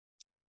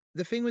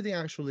the thing with the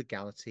actual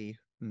legality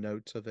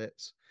note of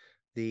it,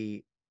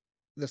 the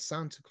the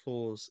Santa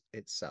Claus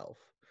itself,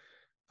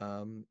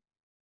 um,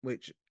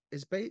 which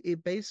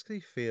it basically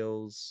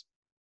feels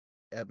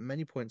at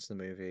many points in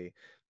the movie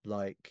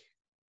like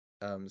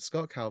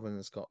Scott Calvin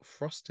has got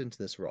thrust into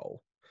this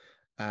role,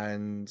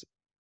 and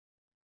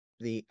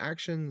the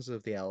actions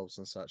of the elves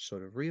and such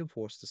sort of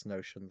reinforce this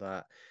notion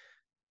that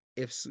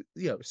if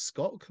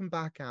Scott can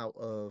back out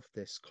of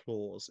this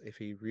clause if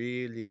he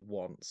really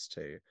wants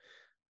to,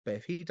 but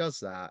if he does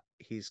that,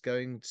 he's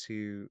going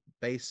to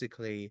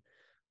basically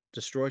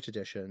destroy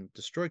tradition,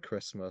 destroy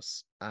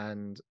Christmas,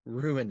 and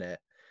ruin it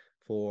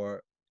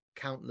for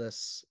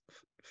countless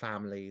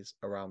families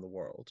around the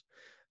world.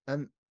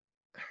 And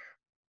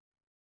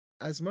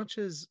as much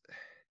as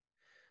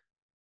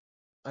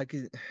I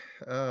could,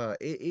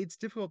 it's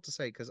difficult to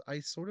say because I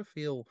sort of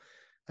feel,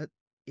 uh,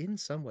 in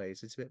some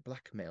ways, it's a bit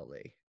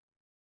blackmail-y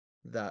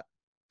that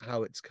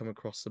how it's come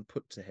across and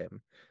put to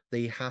him that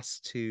he has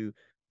to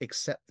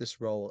accept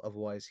this role,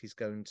 otherwise he's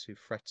going to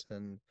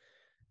threaten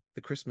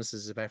the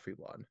Christmases of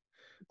everyone.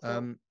 So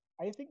Um,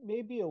 I think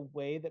maybe a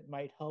way that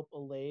might help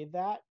allay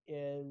that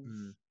is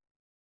mm,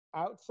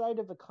 outside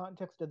of the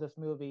context of this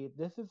movie,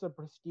 this is a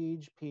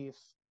prestige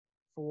piece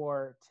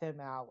for Tim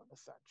Allen,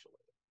 essentially.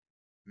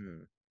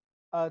 mm,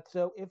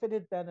 So if it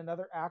had been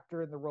another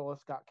actor in the role of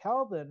Scott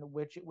Calvin,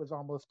 which it was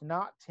almost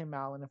not Tim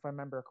Allen, if I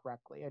remember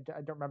correctly, I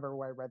don't remember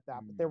where I read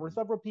that, but there were mm.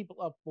 several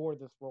people up for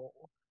this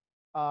role.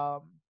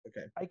 Um,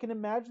 Okay. I can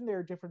imagine there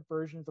are different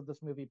versions of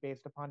this movie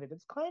based upon it.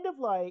 It's kind of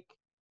like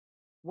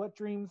What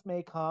Dreams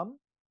May Come,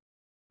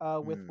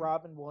 with Mm,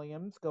 Robin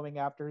Williams going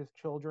after his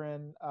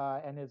children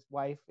and his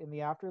wife in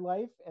the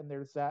afterlife, and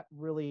there's that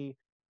really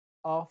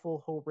awful,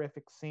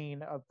 horrific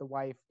scene of the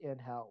wife in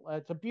hell.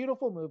 It's a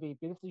beautiful movie,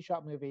 beautifully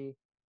shot movie.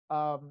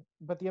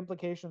 But the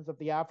implications of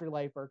the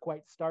afterlife are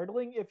quite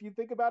startling if you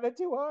think about it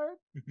too hard.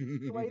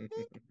 So I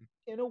think,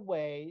 in a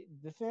way,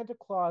 the Santa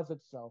Claus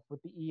itself,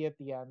 with the E at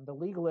the end, the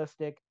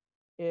legalistic,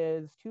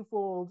 is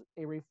twofold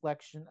a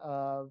reflection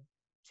of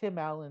Tim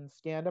Allen's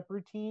stand up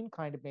routine,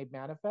 kind of made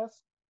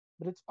manifest,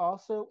 but it's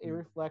also a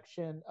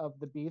reflection of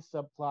the B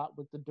subplot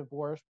with the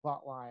divorce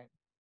plot line.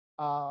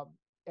 Um,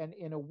 and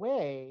in a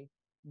way,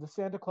 the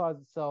Santa Claus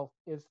itself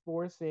is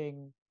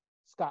forcing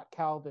Scott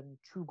Calvin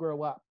to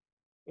grow up.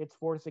 It's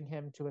forcing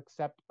him to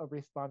accept a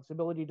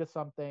responsibility to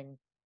something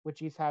which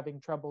he's having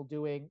trouble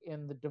doing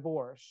in the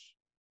divorce.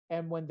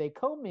 And when they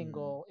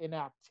Mm, commingle in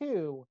Act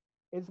Two,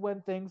 is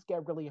when things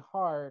get really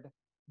hard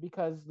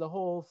because the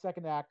whole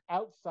second act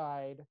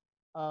outside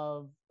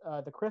of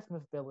the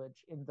Christmas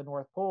village in the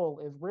North Pole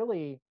is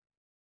really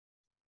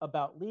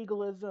about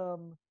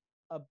legalism,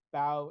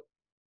 about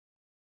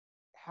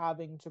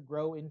having to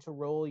grow into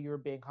role you're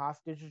being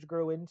hostage to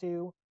grow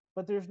into,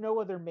 but there's no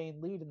other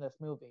main lead in this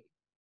movie.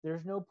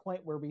 There's no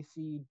point where we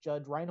see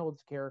Judge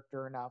Reinhold's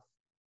character enough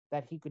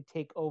that he could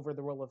take over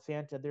the role of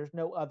Santa. There's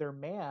no other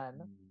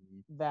man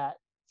mm, that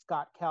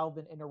Scott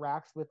Calvin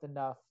interacts with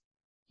enough.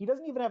 He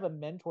doesn't even have a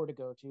mentor to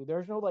go to.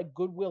 There's no like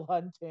Goodwill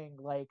Hunting,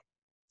 like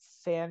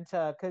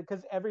Santa,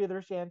 because every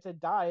other Santa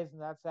dies,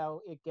 and that's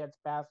how it gets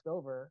passed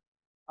over.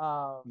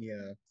 Um,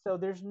 yeah, so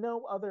there's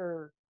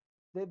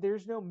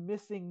no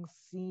missing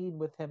scene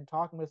with him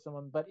talking with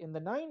someone. But in the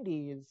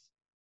 90s,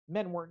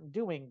 men weren't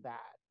doing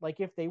that. Like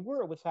if they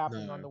were, it was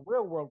happening on no, the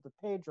real world with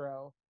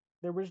Pedro.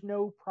 There was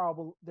no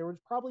problem. There was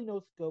probably no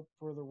scope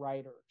for the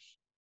writers,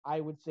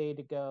 I would say,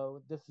 to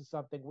go, this is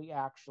something we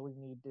actually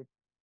need to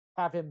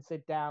have him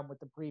sit down with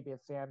the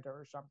previous Santa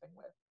or something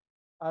with.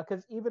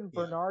 Because even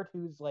yeah, Bernard,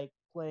 who's like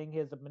playing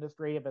his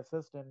administrative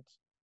assistant,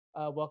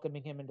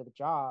 welcoming him into the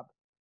job,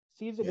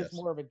 sees it as yes,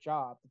 more of a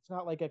job. It's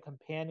not like a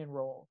companion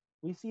role.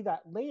 We see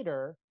that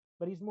later,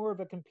 but he's more of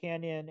a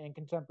companion and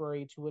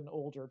contemporary to an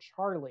older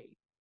Charlie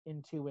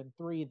in 2 and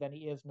 3 than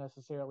he is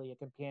necessarily a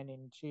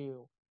companion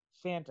to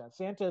Santa.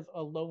 Santa's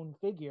a lone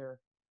figure,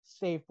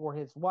 save for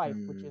his wife,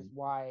 which is mm,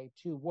 why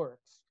 2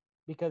 works.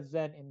 Because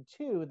then in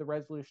 2, the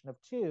resolution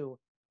of 2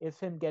 is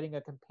him getting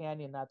a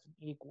companion that's an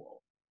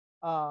equal.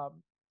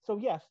 So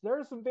yes, there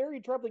are some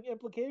very troubling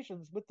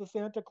implications with the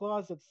Santa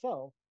Claus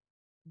itself,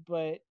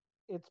 but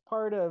it's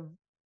part of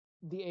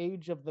the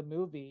age of the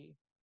movie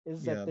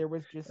is that yeah, there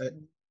was just, uh,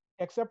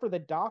 except for the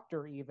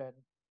doctor even,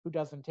 who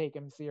doesn't take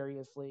him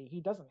seriously, he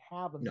doesn't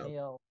have a no,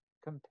 male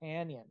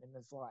companion in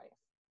his life.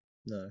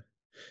 no.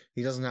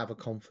 He doesn't have a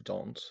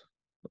confidant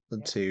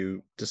Yeah.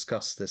 to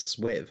discuss this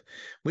with,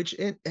 which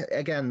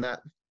again,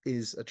 that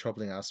is a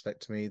troubling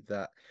aspect to me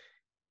that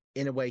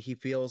in a way he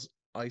feels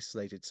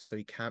isolated, so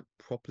he can't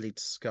properly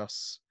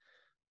discuss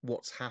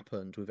what's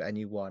happened with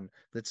anyone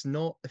that's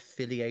not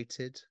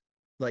affiliated.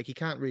 Like he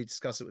can't really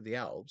discuss it with the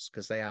elves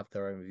because they have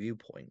their own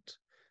viewpoint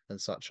and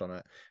such on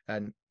it.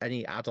 And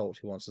any adult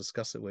who wants to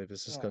discuss it with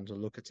is just Yeah. going to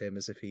look at him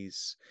as if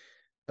he's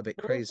a bit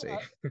There's crazy.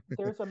 a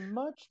there's a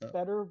much Uh,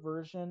 better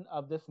version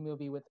of this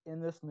movie within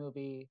this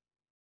movie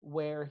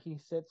where he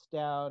sits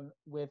down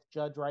with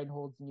Judge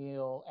Reinhold's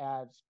Neil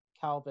as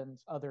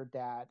Calvin's other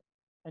dad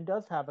and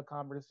does have a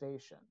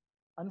conversation.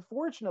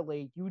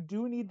 Unfortunately, you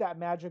do need that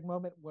magic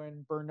moment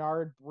when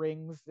Bernard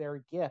brings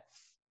their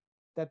gifts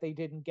that they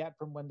didn't get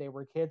from when they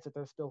were kids that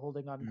they're still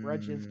holding on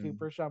grudges to mm,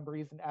 for some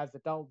reason as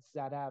adults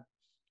that have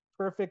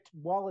perfect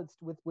wallets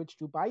with which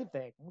to buy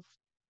things.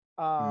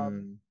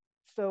 Um, mm,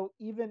 so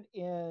even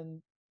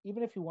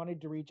if he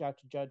wanted to reach out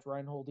to Judge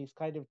Reinhold, he's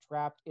kind of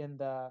trapped in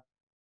the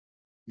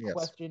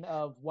yes. question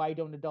of why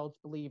don't adults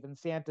believe in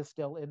Santa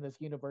still in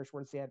this universe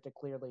where Santa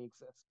clearly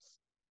exists.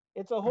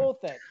 It's a Mm. whole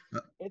thing.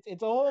 Uh,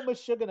 It's a whole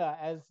mashugana,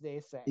 as they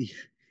say.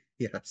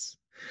 yes.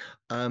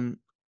 Um,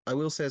 I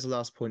will say as a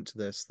last point to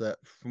this that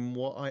from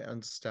what I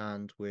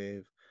understand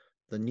with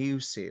the new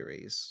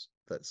series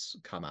that's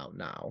come out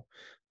now,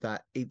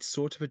 that it's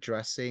sort of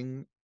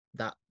addressing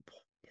that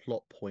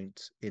plot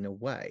point in a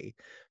way.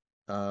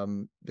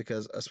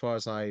 Because as far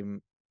as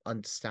I'm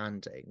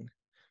understanding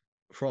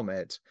from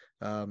it,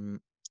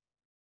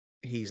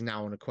 he's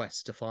now on a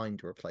quest to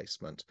find a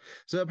replacement.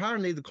 So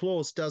apparently the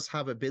clause does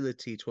have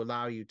ability to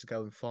allow you to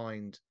go and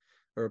find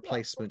a Yeah,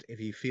 replacement if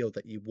you feel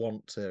that you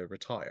want to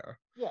retire.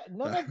 yeah.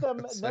 So,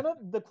 None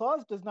of the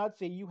clause does not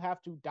say you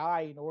have to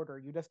die in order.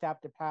 You just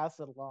have to pass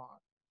it along.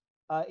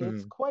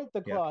 It's mm, quite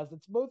the yeah. clause.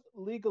 It's both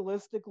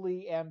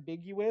legalistically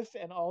ambiguous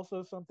and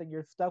also something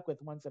you're stuck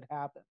with once it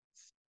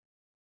happens.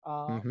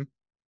 Um, Hmm.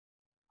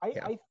 I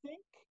Yeah. I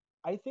think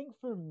I think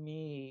for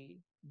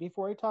me,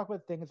 before I talk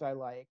about things I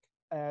like,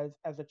 as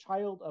a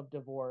child of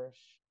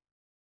divorce,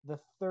 the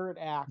third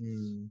act,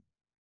 Mm,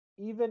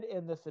 even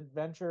in this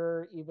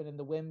adventure, even in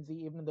the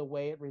whimsy, even in the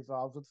way it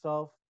resolves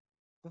itself,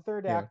 the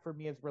third yeah. act for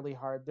me is really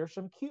hard. There's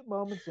some cute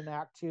moments in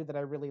Act Two that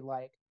I really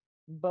like,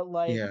 but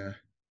like Yeah.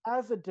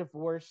 as a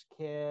divorced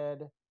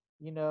kid,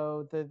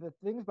 the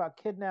things about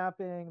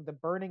kidnapping, the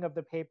burning of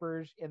the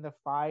papers in the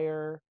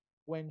fire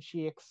when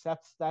she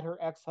accepts that her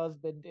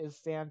ex-husband is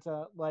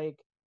Santa, like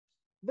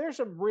there's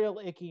some real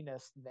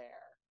ickiness there.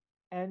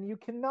 And you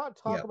cannot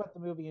talk Yeah. about the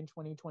movie in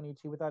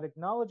 2022 without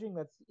acknowledging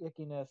that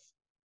ickiness.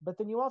 But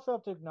then you also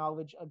have to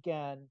acknowledge,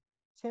 again,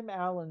 Tim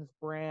Allen's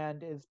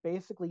brand is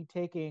basically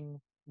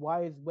taking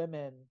wise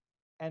women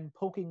and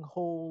poking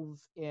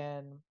holes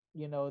in,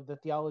 the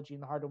theology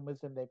and the heart of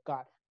wisdom they've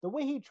got. The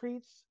way he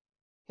treats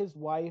his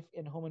wife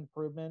in Home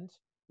Improvement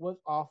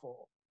was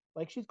awful.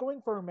 Like, she's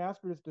going for a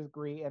master's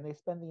degree, and they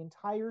spend the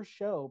entire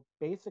show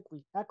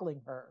basically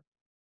heckling her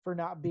for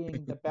not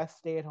being the best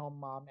stay-at-home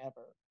mom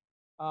ever.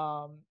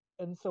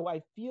 And so I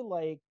feel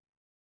like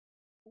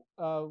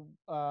uh,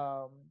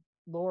 um,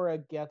 Laura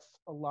gets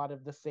a lot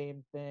of the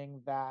same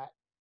thing that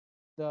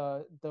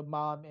the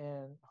mom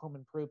in Home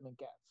Improvement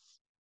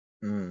gets,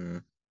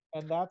 Mm.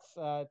 and that's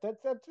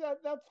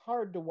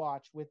hard to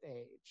watch with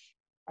age.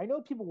 I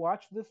know people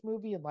watch this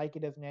movie and like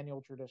it as an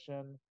annual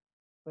tradition,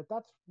 but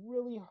that's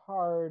really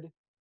hard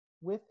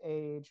with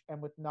age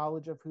and with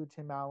knowledge of who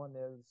Tim Allen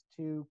is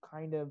to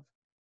kind of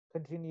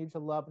continue to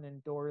love and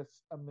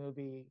endorse a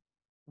movie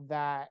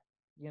that,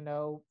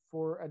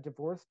 for a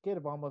divorced kid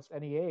of almost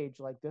any age,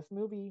 like this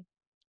movie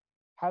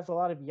has a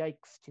lot of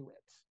yikes to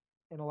it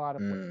in a lot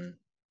of ways. Mm.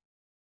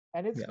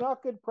 And it's Yeah.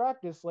 not good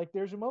practice. Like,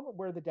 there's a moment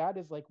where the dad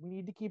is like, "We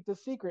need to keep the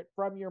secret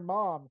from your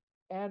mom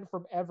and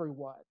from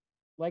everyone."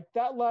 Like,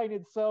 that line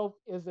itself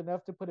is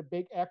enough to put a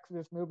big X in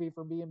this movie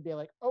for me and be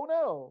like, "Oh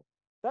no,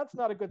 that's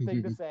not a good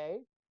thing to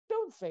say.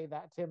 Don't say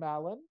that, Tim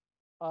Allen."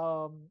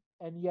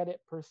 And yet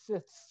it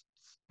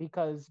persists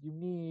because you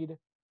need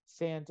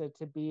Santa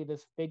to be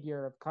this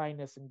figure of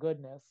kindness and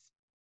goodness.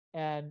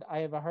 And I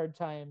have a hard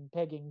time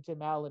pegging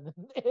Tim Allen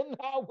in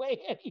that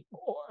way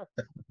anymore.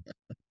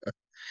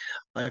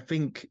 I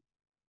think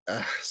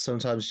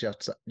sometimes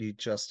you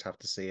just have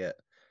to see it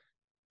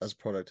as a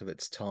product of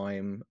its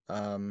time.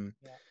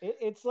 Yeah,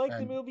 it's like the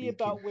And movie thinking,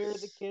 about where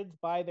the kids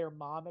buy their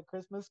mom at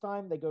Christmas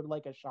time. They go to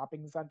like a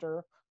shopping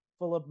center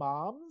full of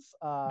moms.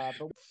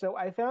 But so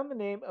I found the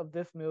name of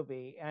this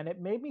movie, and it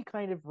made me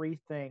kind of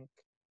rethink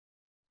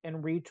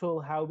and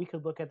retool how we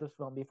could look at this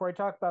film. Before I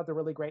talk about the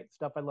really great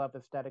stuff I love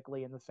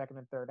aesthetically in the second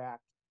and third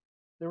act,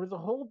 there was a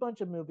whole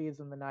bunch of movies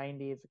in the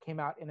 90s that came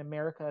out in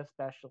America,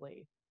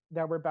 especially,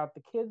 that were about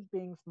the kids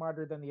being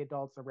smarter than the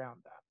adults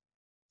around them.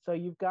 So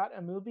you've got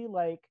a movie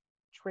like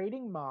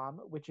Trading Mom,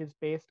 which is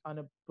based on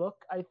a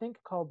book, I think,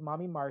 called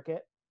Mommy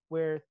Market,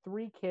 where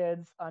three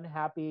kids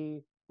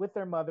unhappy with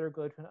their mother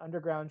go to an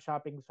underground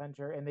shopping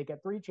center and they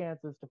get three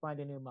chances to find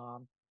a new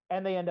mom,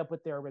 and they end up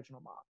with their original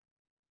mom,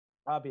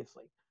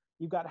 obviously.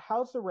 You've got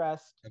House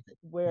Arrest, okay.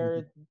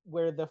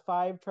 where the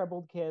five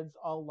troubled kids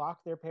all lock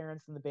their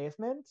parents in the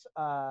basement,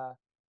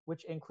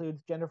 which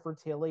includes Jennifer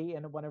Tilly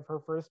in one of her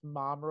first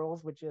mom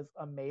roles, which is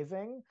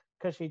amazing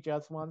because she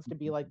just wants to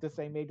be like the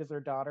same age as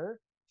her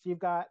daughter. So you've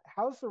got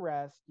House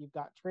Arrest, you've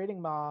got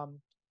Trading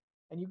Mom,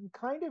 and you can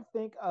kind of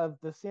think of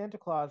the Santa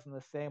Claus in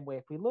the same way.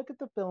 If we look at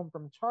the film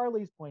from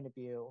Charlie's point of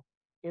view,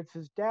 it's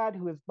his dad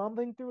who is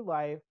bumbling through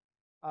life,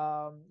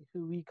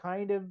 who he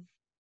kind of,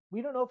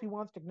 we don't know if he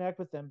wants to connect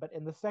with them, but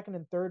in the second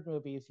and third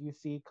movies, you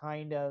see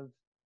kind of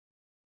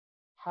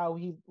how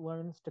he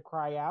learns to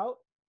cry out.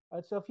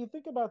 So if you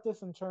think about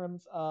this in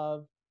terms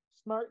of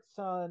smart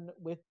son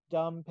with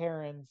dumb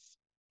parents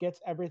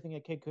gets everything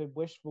a kid could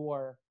wish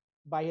for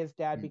by his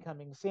dad Mm.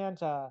 becoming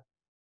Santa,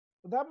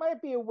 that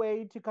might be a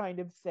way to kind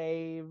of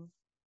save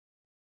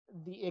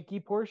the icky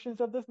portions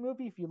of this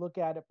movie if you look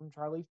at it from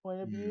Charlie's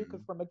point of view.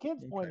 Because Mm. from a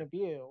kid's point Okay. of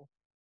view,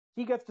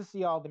 he gets to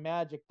see all the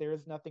magic. There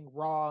is nothing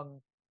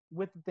wrong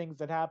with the things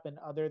that happen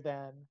other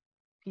than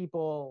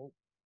people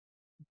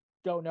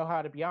don't know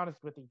how to be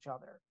honest with each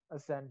other, Mm.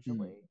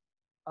 essentially.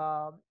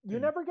 You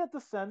Mm. never get the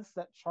sense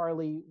that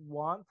Charlie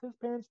wants his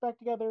parents back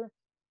together.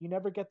 You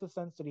never get the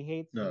sense that he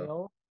hates No.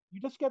 Neil.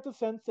 You just get the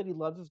sense that he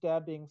loves his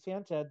dad being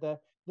Santa.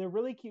 The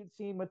really cute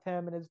scene with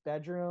him in his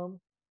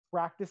bedroom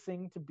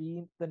practicing to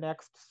be the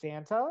next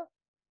Santa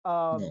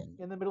No.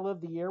 in the middle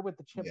of the year with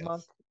the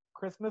Chipmunk Yes.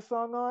 Christmas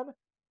song on.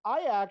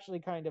 I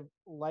actually kind of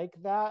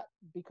like that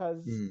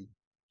because Mm.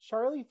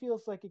 Charlie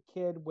feels like a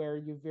kid where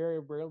you very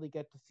rarely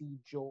get to see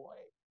joy.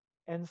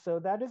 And so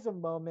that is a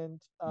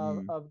moment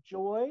Mm. of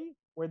joy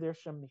where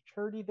there's some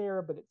maturity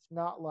there, but it's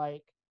not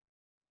like,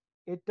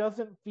 it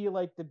doesn't feel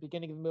like the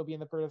beginning of the movie in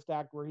the first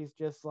act where he's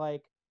just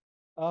like,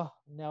 "Oh,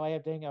 now I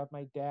have to hang out with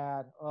my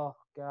dad. Oh,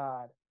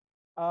 God."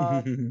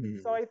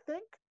 So I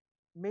think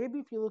maybe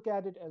if you look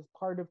at it as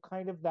part of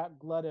kind of that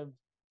glut of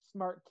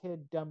smart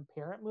kid, dumb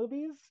parent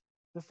movies,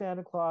 the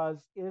Santa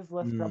Claus is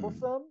less Mm.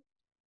 troublesome.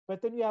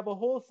 But then you have a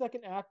whole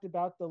second act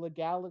about the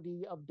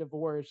legality of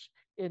divorce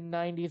in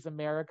 90s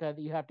America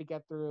that you have to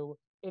get through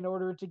in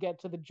order to get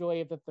to the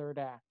joy of the third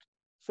act.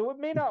 So it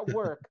may not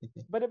work,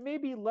 but it may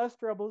be less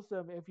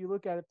troublesome if you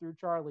look at it through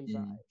Charlie's Mm.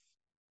 eyes.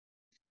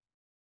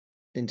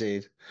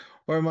 Indeed.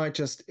 Or it might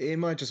just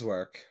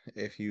work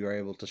if you are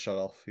able to shut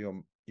off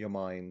your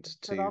mind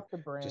Shut to off the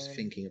just brain.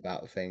 thinking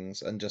about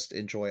things and just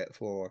enjoy it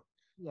for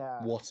Yeah.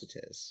 what it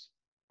is.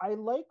 I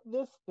like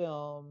this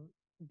film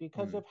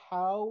because Mm. of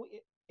how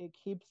it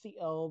keeps the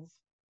elves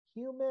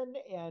human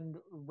and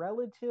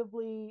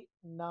relatively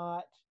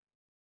not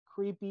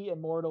creepy,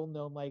 immortal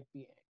gnome like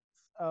beings.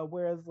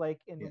 whereas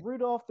like in Yeah.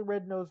 Rudolph the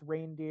Red-Nosed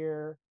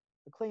Reindeer,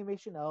 the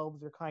claymation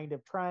elves are kind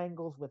of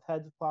triangles with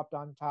heads plopped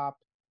on top.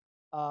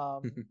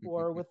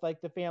 Or with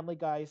like the Family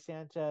Guy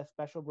Santa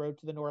Special Road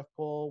to the North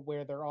Pole,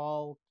 where they're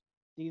all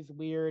these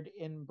weird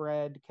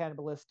inbred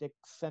cannibalistic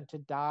sent to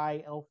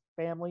die elf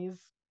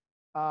families.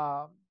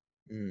 Um,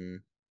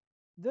 Mm,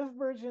 this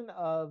version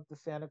of the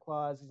Santa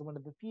Claus is one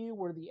of the few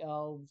where the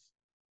elves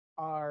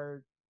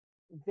are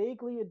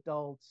vaguely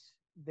adults.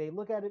 They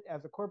look at it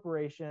as a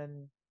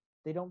corporation.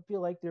 They don't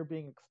feel like they're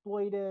being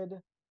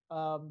exploited.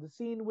 The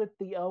scene with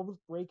the elves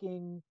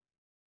breaking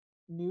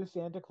new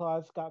Santa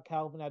Claus Scott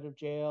Calvin out of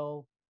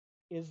jail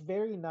is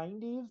very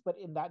 90s, but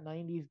in that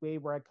 90s way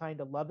where I kind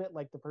of love it,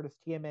 like the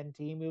first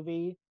TMNT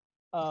movie,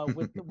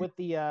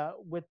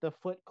 with the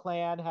Foot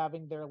Clan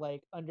having their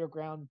like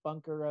underground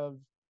bunker of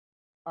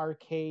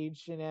arcade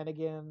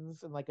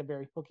shenanigans in like a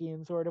very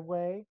Hookian sort of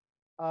way.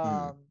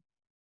 mm, Um,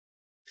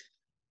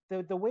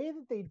 the way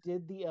that they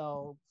did the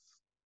elves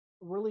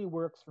really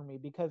works for me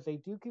because they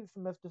do keep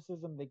some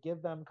mysticism. They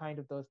give them kind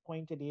of those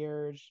pointed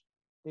ears.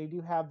 They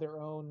do have their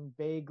own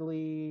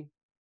vaguely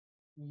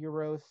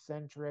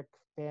Eurocentric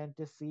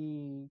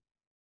fantasy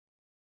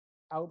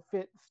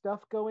outfit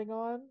stuff going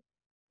on,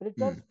 but it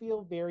does mm,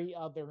 feel very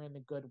other in a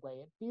good way.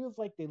 It feels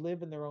like they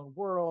live in their own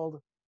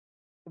world.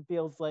 It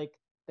feels like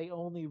they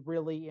only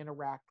really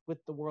interact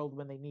with the world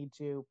when they need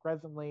to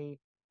presently.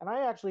 And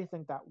I actually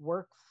think that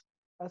works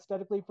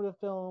aesthetically for the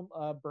film.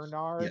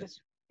 Bernard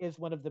yes. is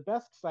one of the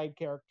best side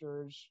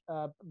characters.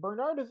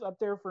 Bernard is up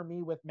there for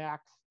me with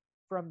Max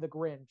from The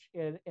Grinch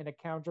in a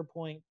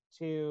counterpoint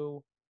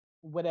to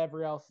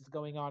whatever else is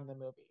going on in the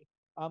movie.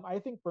 I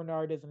think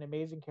Bernard is an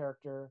amazing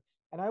character.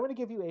 And I want to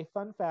give you a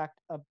fun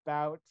fact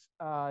about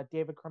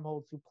David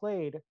Krumholtz, who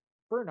played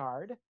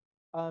Bernard.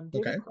 Um,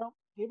 David, Okay. Crum-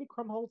 David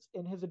Krumholtz,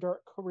 in his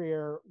adult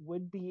career,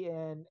 would be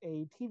in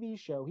a TV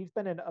show. He's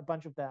been in a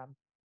bunch of them.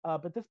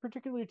 But this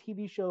particular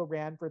TV show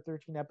ran for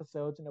 13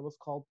 episodes and it was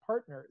called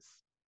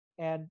Partners.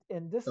 And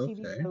in this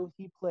TV Okay. show,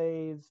 he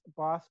plays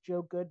boss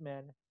Joe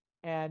Goodman.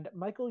 And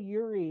Michael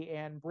Urie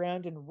and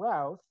Brandon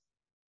Routh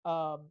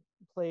um,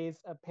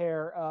 plays a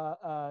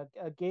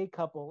gay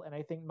couple. And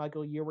I think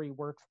Michael Urie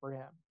works for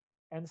him.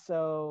 And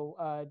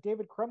so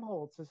David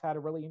Krumholtz has had a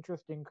really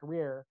interesting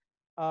career.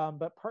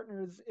 But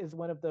Partners is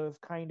one of those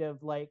kind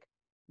of like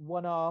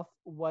one off,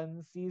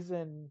 one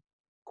season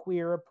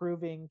queer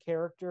approving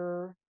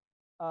character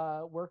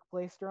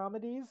workplace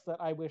dramedies that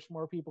I wish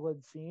more people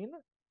had seen.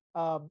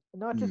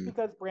 Not just Mm,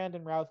 because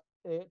Brandon Routh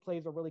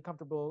plays a really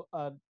comfortable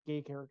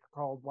gay character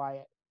called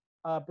Wyatt,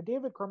 but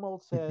David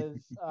Krumholtz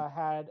has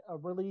had a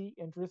really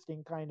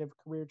interesting kind of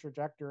career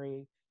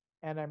trajectory,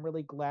 and I'm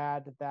really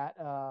glad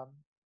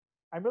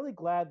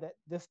that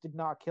this did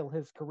not kill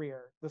his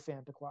career, the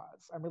Santa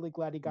Claus. I'm really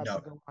glad he got to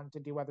no. go on to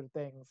do other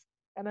things.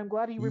 And I'm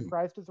glad he Mm,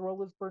 reprised his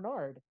role as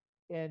Bernard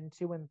in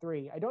 2 and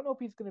 3. I don't know if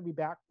he's going to be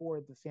back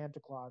for the Santa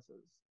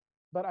Clauses,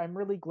 but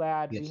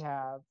yes.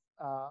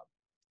 uh,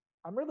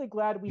 I'm really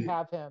glad we You,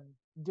 have him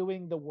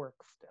doing the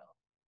work still.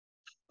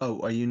 oh,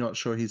 are you not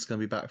sure he's going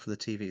to be back for the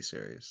TV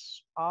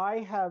series? I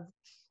have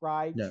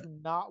tried No. to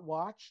not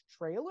watch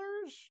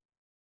trailers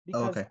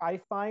Oh, because okay. I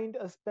find,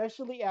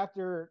 especially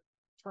after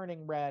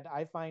turning red,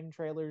 I find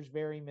trailers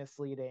very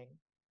misleading.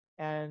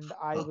 And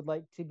I Oh, would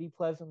like to be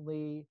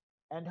pleasantly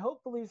and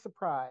hopefully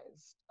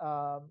surprised,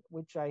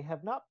 which I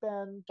have not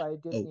been by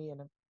oh, Disney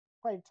in a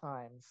quite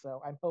time.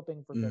 So I'm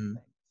hoping for good mm,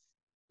 things.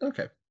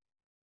 okay.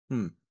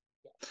 Hmm.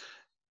 Yeah.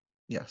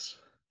 Yes.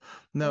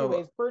 No.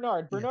 Anyways,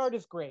 Bernard. Yes. Bernard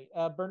is great.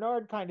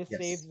 Bernard kind of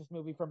saves Yes. this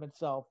movie from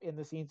itself in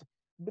the scenes.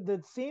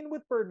 The scene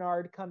with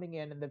Bernard coming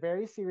in and the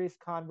very serious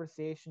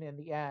conversation in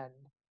the end,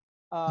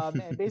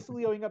 and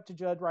basically going up to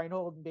Judge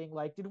Reinhold and being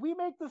like, "Did we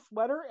make the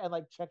sweater?" and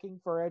like checking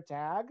for a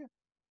tag,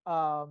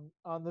 on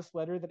the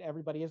sweater that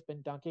everybody has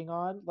been dunking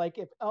on. Like,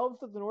 if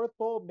Elves of the North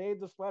Pole made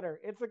the sweater,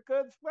 it's a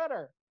good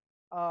sweater.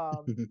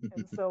 Um,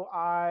 and so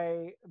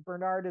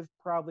Bernard is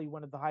probably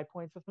one of the high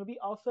points of this movie.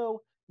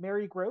 Also,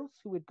 Mary Gross,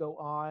 who would go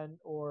on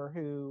or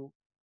who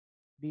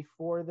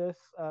before this,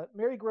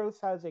 Mary Gross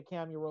has a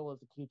cameo role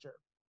as a teacher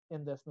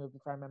in this movie,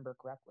 if I remember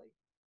correctly.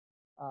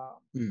 Um,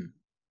 Hmm.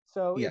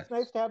 so it's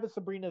nice Yes. to have a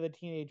Sabrina the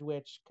Teenage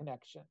Witch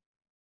connection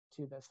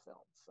to this film.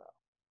 So,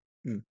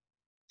 Hmm.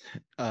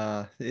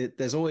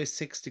 There's always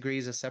 6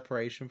 degrees of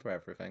separation for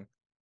everything.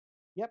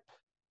 yep.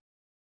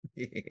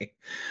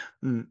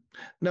 Hmm.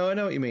 No, I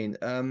know what you mean.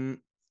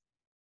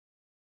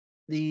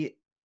 The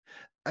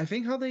I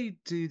think how they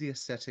do the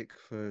aesthetic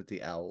for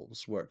the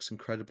elves works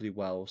incredibly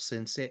well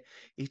since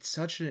it's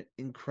such an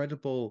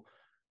incredible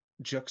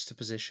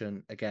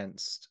juxtaposition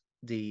against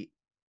the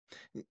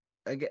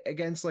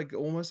against like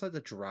almost like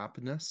the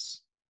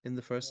drabness in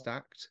the Yeah. first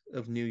act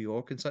of New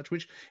York and such,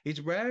 which it's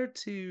rare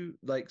to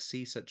like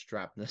see such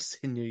drabness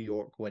in New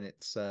York when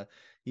it's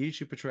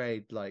usually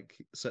portrayed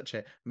like such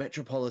a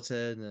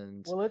metropolitan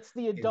and Well, it's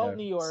the adult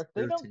New York.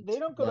 spirited. They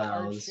don't go to Wow,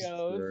 art this is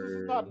shows. This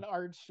is not true. an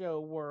art show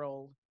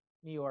world,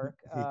 New York.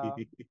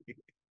 I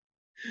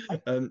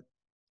um,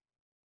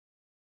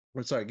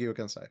 I'm sorry, you were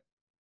gonna say.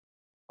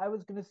 I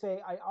was gonna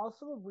say I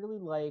also really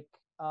like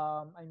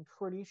I'm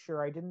pretty sure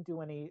I didn't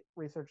do any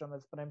research on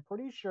this, but I'm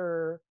pretty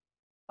sure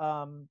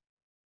um,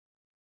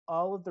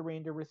 all of the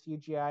reindeer were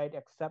CGI'd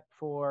except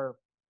for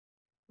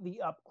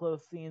the up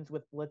close scenes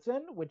with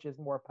Blitzen, which is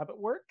more puppet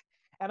work.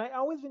 And I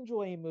always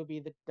enjoy a movie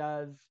that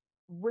does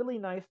really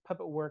nice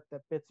puppet work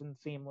that fits in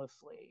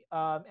seamlessly.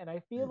 And I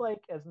feel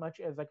like as much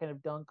as I kind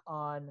of dunk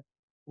on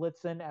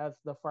Blitzen as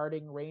the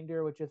farting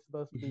reindeer, which is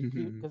supposed to be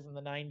cute because in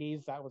the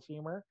 90s that was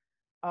humor,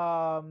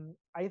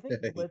 I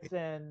think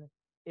Blitzen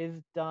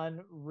is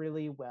done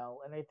really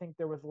well. And I think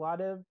there was a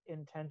lot of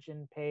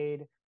intention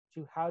paid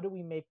to how do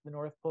we make the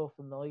North Pole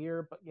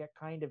familiar but yet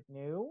kind of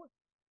new.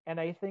 And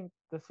I think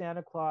the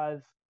Santa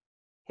Claus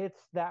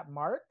hits that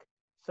mark.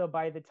 So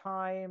by the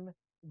time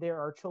there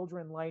are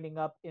children lining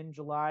up in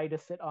July to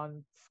sit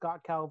on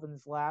Scott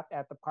Calvin's lap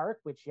at the park,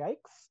 which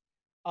yikes,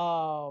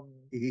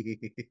 um,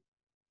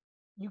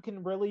 you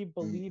can really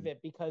believe Mm.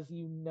 it because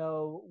you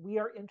know we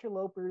are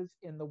interlopers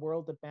in the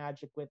world of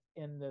magic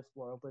within this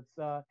world.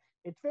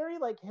 It's very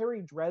like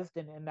Harry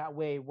Dresden in that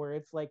way, where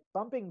it's like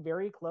bumping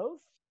very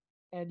close,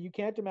 and you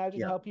can't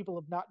imagine Yeah. how people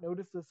have not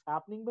noticed this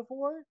happening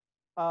before.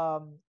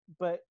 Um,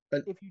 but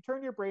But if you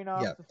turn your brain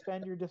off, yeah,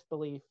 suspend your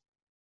disbelief,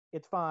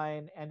 it's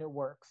fine and it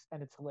works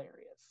and it's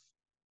hilarious.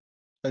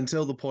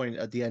 until the point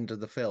at the end of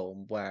the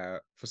film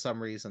where for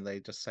some reason they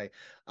just say,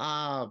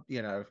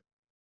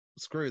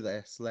 screw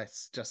this,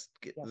 let's just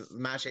get the Yes.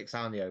 magic's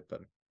on the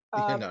open,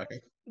 you Um,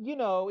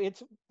 know.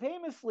 it's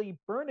famously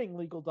burning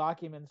legal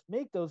documents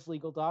make those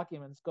legal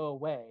documents go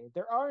away.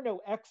 There are no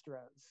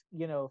extras,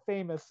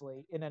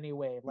 famously in any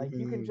way. Like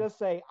you can Mhm. just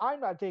say, I'm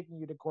not taking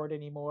you to court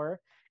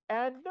anymore,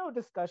 and no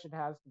discussion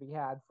has to be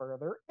had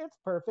further. It's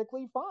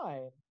perfectly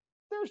fine.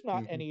 There's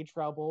not Mhm. any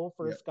trouble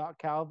for Yeah. Scott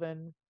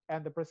Calvin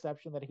and the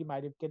perception that he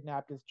might have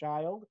kidnapped his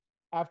child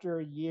after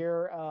a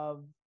year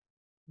of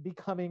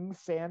becoming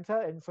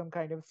Santa in some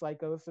kind of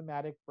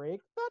psychosomatic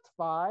break. That's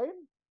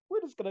fine.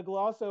 We're just going to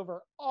gloss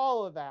over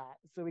all of that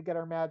so we get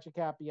our magic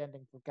happy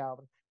ending for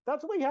Calvin.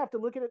 That's why you have to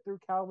look at it through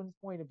Calvin's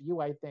point of view,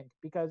 I think,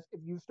 because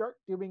if you start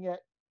doing it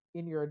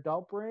in your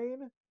adult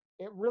brain,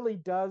 it really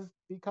does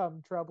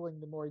become troubling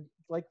the more,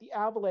 like, the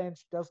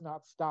avalanche does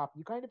not stop.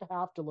 You kind of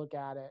have to look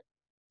at it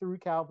through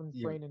Calvin's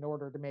Yeah. brain in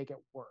order to make it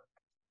work.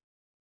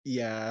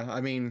 Yeah,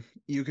 I mean,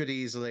 you could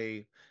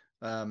easily,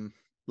 um,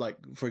 like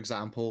for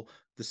example,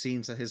 the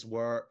scenes at his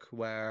work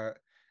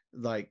where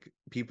like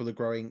people are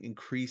growing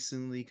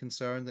increasingly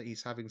concerned that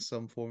he's having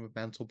some form of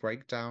mental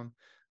breakdown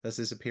as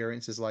his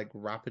appearance is like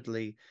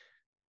rapidly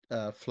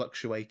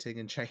fluctuating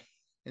and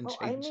and Well,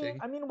 I mean,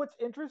 changing. I mean, what's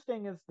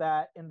interesting is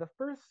that in the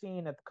first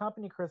scene at the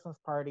company Christmas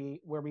party,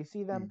 where we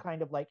see them Mm,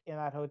 kind of like in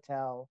that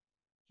hotel,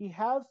 he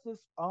has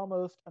this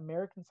almost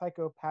American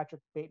Psycho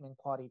Patrick Bateman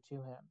quality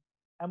to him.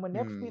 And when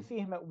next we mm, see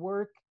him at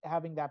work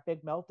having that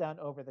big meltdown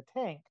over the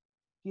tank,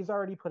 he's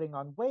already putting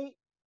on weight.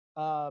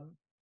 Um,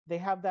 they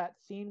have that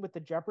scene with the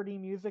Jeopardy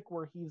music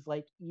where he's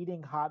like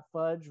eating hot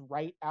fudge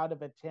right out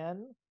of a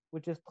tin,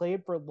 which is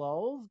played for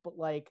lulls, but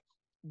like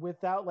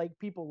without like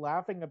people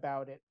laughing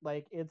about it.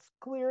 Like it's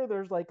clear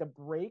there's like a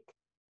break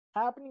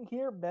happening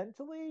here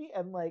mentally,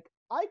 and like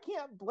I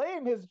can't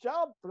blame his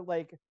job for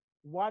like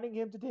wanting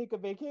him to take a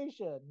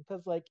vacation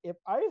because like if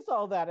I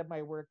saw that in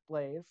my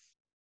workplace,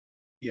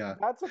 yeah.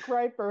 that's a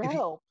cry for If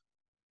you help.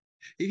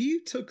 if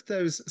you took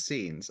those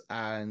scenes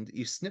and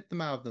you snipped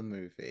them out of the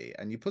movie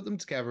and you put them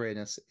together in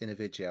a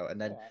video and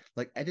then Yeah.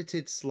 like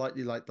edited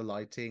slightly like the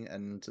lighting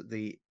and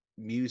the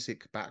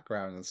music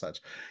background and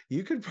such,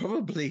 you could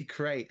probably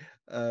create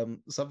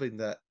something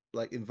that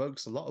like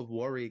invokes a lot of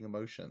worrying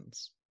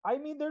emotions. I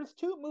mean, there's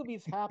two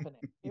movies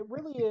happening. It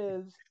really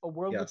is a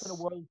world within a Yes.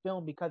 world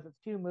film because it's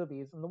two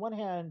movies. On the one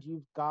hand,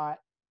 you've got,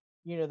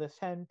 this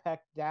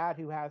henpecked dad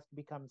who has to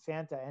become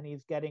Santa, and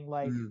he's getting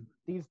like Mm,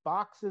 these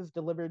boxes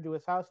delivered to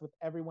his house with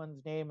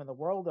everyone's name in the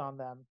world on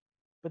them.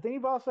 But then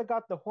you've also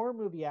got the horror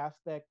movie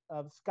aspect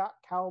of Scott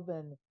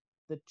Calvin,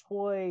 the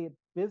toy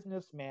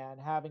businessman,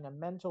 having a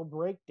mental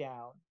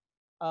breakdown.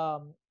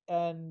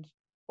 And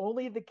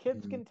only the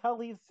kids mm, can tell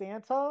he's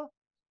Santa,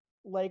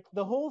 like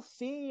the whole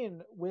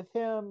scene with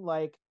him,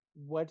 like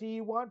what do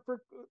you want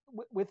for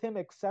with him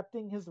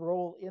accepting his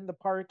role in the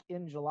park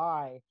in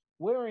July,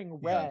 wearing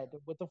yeah. red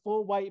with a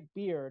full white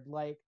beard,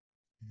 like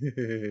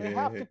they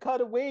have to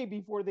cut away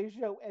before they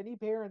show any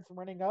parents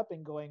running up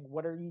and going,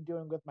 what are you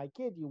doing with my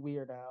kid, you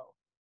weirdo?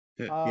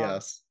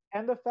 um Yes.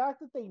 and the fact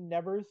that they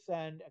never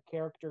send a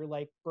character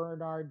like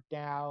Bernard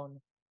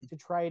down to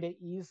try to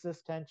ease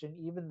this tension,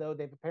 even though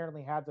they've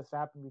apparently had this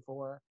happen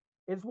before,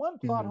 is one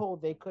plot Mhm. hole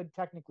they could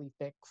technically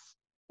fix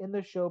in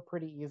the show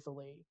pretty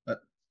easily. Uh,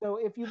 So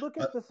if you look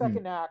uh, at the mm,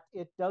 second act,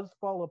 it does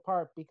fall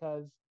apart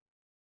because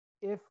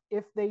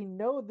if they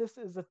know this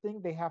is a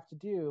thing they have to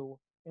do,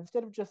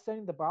 instead of just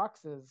sending the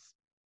boxes,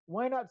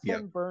 why not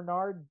yeah. send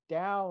Bernard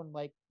down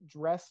like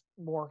dressed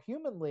more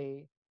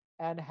humanly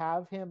and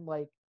have him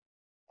like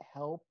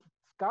help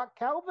Scott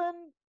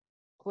Calvin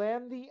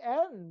plan the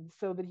end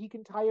so that he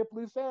can tie up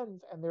loose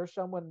ends and there's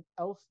someone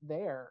else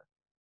there.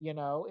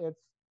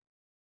 It's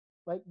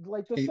like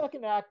the It,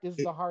 second act is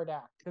it, the hard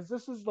act because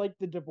this is like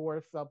the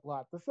divorce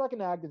subplot. The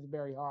second act is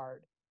very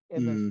hard.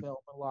 in this Mm. film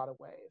in a lot of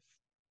ways.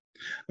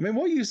 I mean,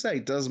 what you say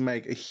does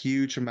make a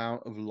huge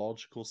amount of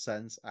logical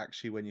sense,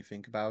 actually, when you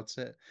think about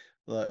it.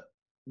 That,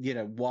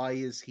 why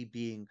is he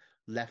being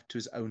left to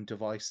his own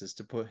devices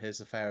to put his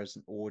affairs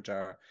in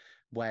order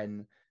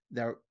when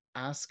they're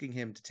asking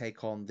him to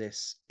take on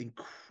this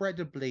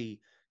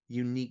incredibly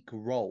unique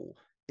role?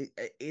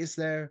 Is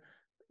there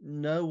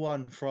no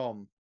one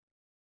from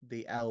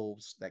the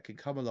elves that can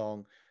come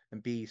along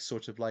and be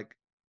sort of like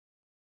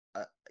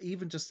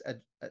even just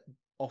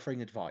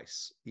offering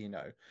advice,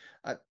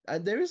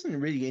 and there isn't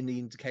really any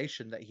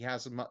indication that he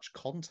has much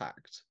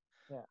contact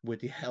Yeah.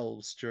 with the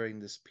elves during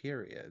this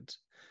period.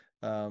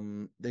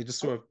 They just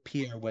I, sort of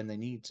appear when they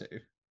need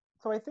to.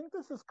 so I think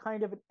this is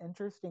kind of an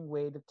interesting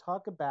way to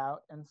talk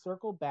about and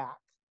circle back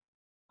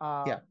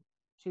Yeah. um,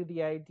 to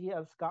the idea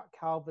of Scott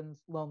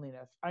Calvin's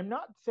loneliness. I'm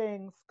not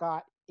saying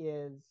Scott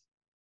is,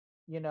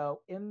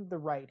 in the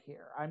right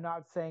here. I'm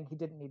not saying he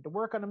didn't need to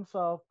work on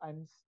himself.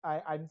 I'm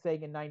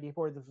saying in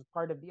 '94 this is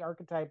part of the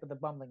archetype of the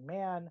bumbling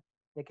man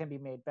that can be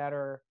made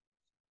better.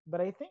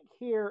 But I think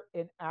here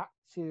in Act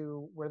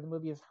Two, where the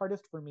movie is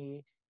hardest for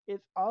me,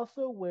 it's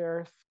also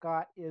where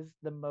Scott is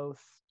the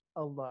most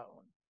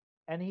alone.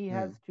 And he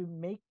has Mm, to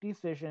make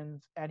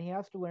decisions and he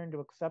has to learn to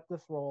accept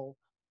this role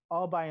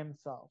all by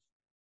himself.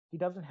 He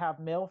doesn't have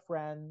male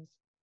friends.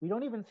 We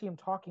don't even see him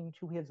talking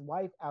to his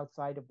wife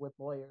outside of with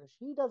lawyers.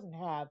 He doesn't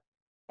have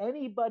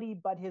anybody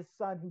but his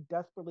son who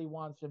desperately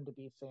wants him to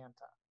be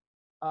Santa.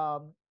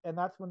 And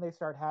that's when they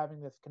start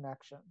having this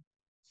connection.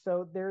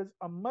 So there's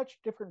a much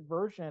different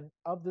version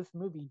of this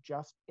movie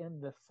just in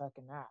this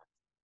second act.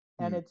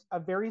 And mm. it's a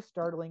very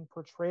startling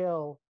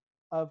portrayal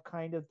of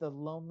kind of the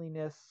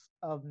loneliness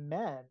of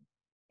men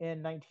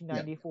in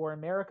Yeah. 1994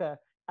 America,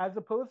 as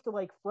opposed to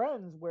like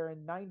Friends, where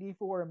in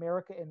 '94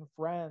 America and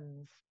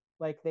Friends,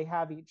 like they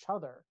have each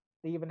other.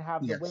 They even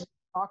have the women Yes.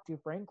 to talk to,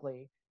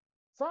 frankly.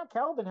 Scott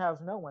Calvin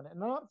has no one,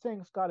 and I'm not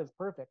saying Scott is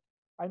perfect.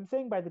 I'm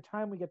saying by the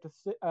time we get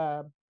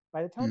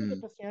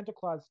Mm, to Santa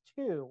Claus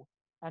 2,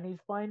 and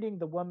he's finding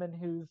the woman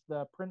who's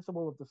the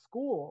principal of the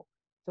school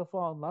to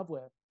fall in love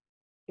with,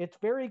 it's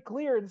very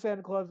clear in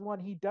Santa Claus 1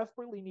 he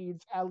desperately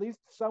needs at least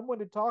someone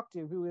to talk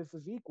to who is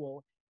his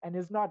equal and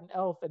is not an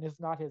elf and is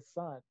not his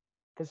son.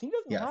 Because he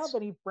doesn't have yes.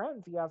 any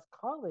friends. He has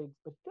colleagues,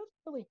 but he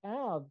doesn't really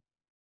have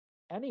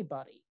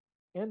anybody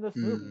in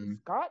this movie. Mm,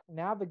 Scott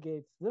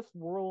navigates this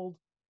world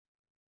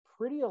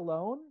pretty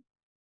alone.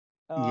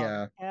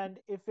 yeah. And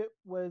if it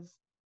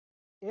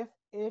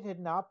had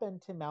not been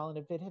Tim Allen,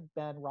 if it had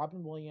been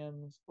Robin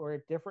Williams or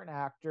a different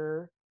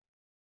actor,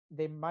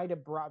 they might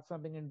have brought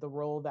something into the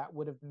role that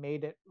would have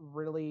made it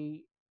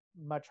really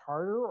much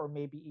harder or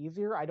maybe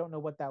easier. I don't know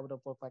what that would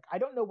have looked like. I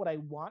don't know what I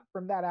want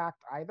from that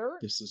act either.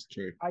 This is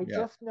true. I Yeah.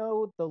 just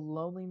know the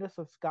loneliness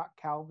of Scott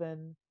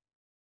Calvin.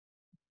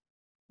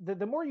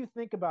 The more you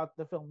think about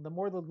the film, the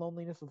more the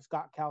loneliness of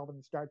Scott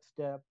Calvin starts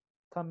to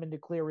come into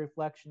clear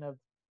reflection of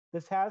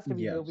this has to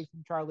be a movie Yes.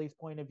 from Charlie's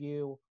point of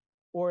view,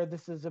 or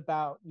this is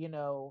about,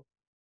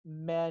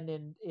 men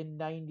in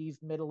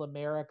 '90s middle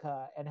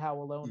America and how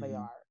alone they Mm,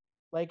 are.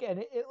 Like, and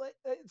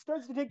it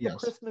starts to take the yes.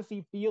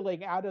 Christmassy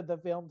feeling out of the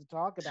film to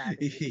talk about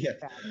it.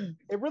 Yeah.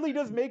 It really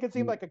does make it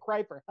seem like a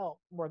cry for help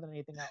more than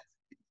anything else.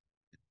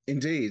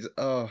 Indeed.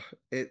 Oh,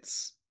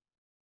 it's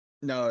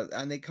no,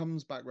 and it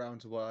comes back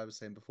round to what I was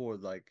saying before.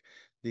 Like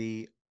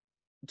the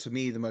to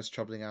me, the most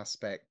troubling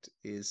aspect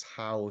is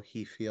how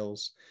he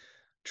feels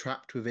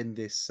trapped within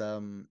this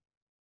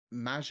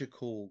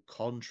magical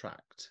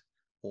contract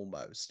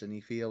almost, and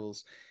he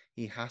feels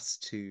he has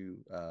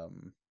to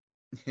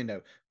you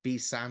know, be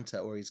Santa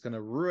or he's going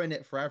to ruin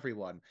it for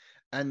everyone.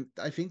 And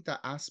I think that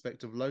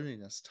aspect of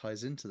loneliness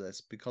ties into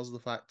this because of the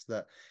fact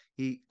that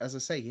he, as I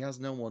say, he has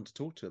no one to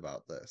talk to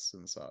about this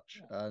and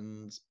such. Yeah.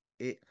 And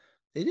it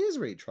it is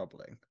really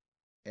troubling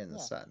in a Yeah.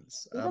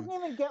 sense. He doesn't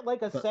even get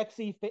like a But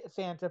sexy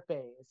Santa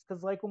phase.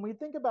 Because, like, when we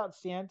think about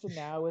Santa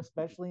now,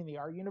 especially in the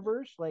art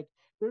universe, like,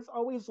 there's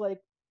always like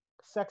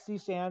sexy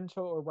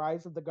Santa or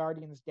Rise of the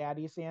Guardians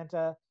Daddy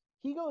Santa.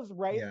 He goes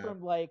right yeah,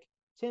 from like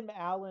Tim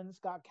Allen,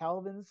 Scott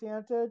Calvin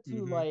Santa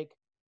to hmm like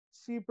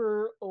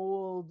super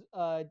old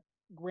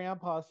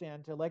Grandpa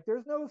Santa. Like,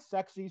 there's no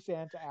sexy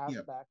Santa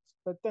yeah, aspects.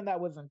 But then that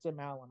wasn't Tim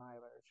Allen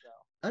either. So,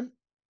 and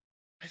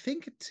I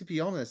think to be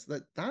honest,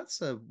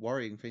 that's a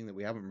worrying thing that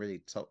we haven't really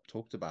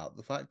talked about.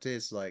 The fact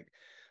is, like,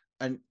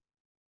 and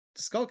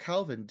Scott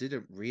Calvin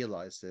didn't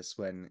realize this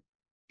when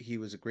he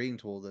was agreeing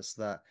to all this,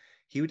 that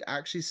he would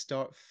actually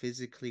start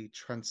physically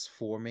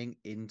transforming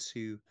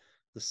into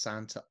the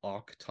Santa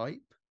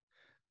archetype.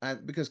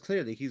 And because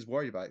clearly he's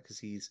worried about it because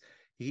he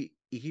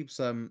keeps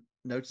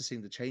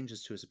noticing the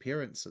changes to his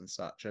appearance and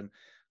such. And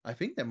I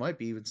think there might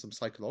be even some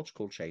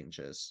psychological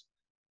changes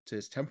to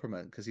his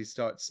temperament because he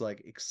starts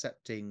like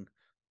accepting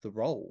the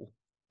role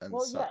and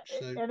well, yeah, such.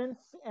 So and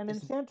in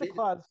it's a Santa bit,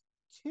 Claus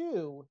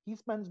 2, he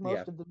spends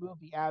yeah. most of the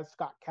movie as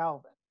Scott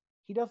Calvin.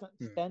 He doesn't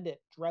Mm, spend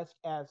it dressed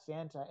as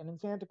Santa. And in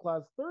Santa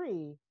Claus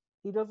 3,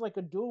 he does like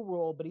a dual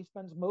role, but he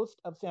spends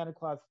most of Santa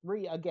Claus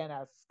 3 again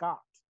as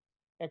Scott,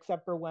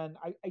 except for when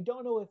I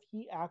don't know if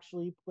he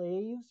actually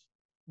plays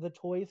the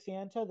toy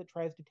Santa that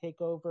tries to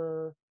take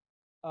over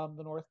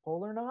the North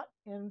Pole or not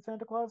in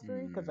Santa Claus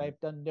 3, because Mm, I've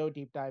done no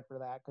deep dive for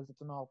that because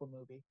it's an awful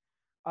movie.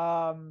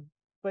 Um,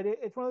 but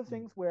it's one of those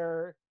mm, things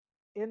where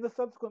in the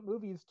subsequent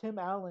movies, Tim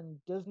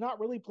Allen does not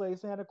really play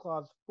Santa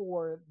Claus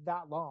for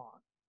that long.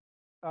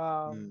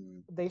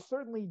 mm. They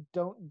certainly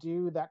don't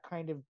do that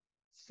kind of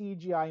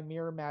CGI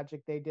mirror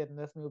magic they did in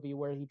this movie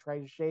where he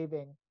tries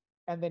shaving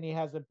and then he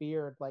has a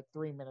beard like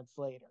 3 minutes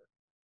later,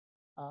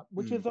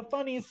 which Mm. is a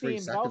funny Three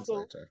scene, but seconds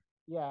also, later.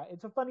 yeah,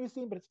 it's a funny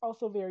scene, but it's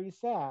also very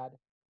sad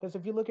because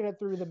if you look at it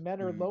through the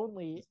men are Mm.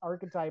 lonely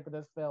archetype of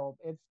this film,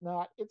 it's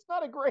not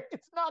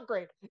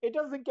great. It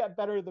doesn't get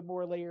better the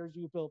more layers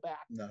you peel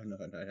back. No, no,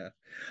 no, no.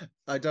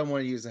 I don't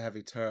want to use a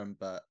heavy term,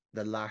 but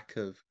the lack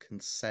of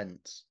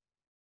consent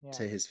Yeah.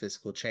 to his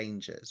physical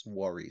changes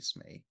worries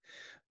me.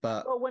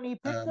 But Well, when he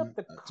picked up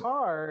the t-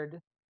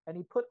 card and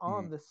he put on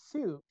mm, the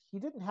suit, he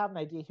didn't have an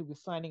idea he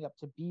was signing up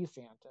to be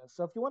Santa.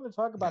 So if you want to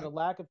talk about no, a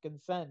lack of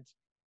consent,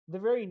 the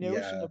very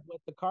notion yeah, of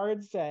what the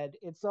card said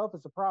itself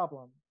is a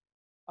problem.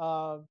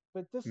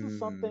 But this is mm,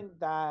 something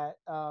that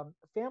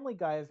Family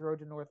Guy's Road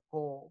to North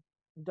Pole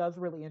does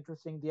really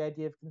interesting. The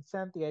idea of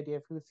consent, the idea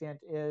of who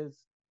Santa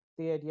is,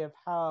 the idea of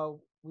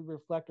how we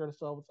reflect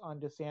ourselves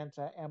onto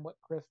Santa and what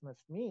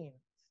Christmas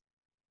means.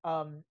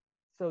 Um,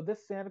 so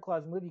this Santa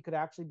Claus movie could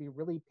actually be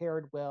really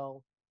paired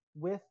well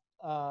with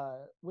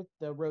with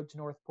the Road to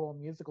North Pole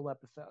musical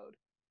episode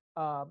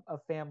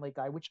of Family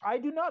Guy, which I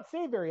do not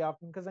say very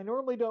often because I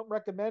normally don't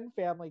recommend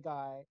Family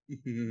Guy.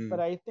 But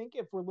I think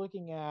if we're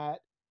looking at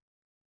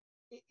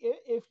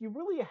if you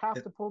really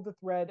have to pull the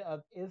thread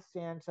of is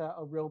Santa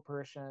a real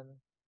person,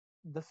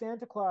 the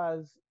Santa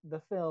Claus the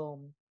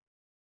film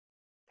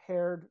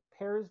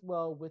pairs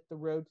well with the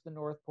Road to the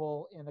North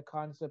Pole in the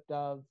concept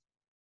of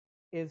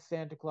is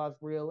Santa Claus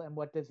real and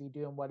what does he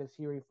do and what is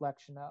he a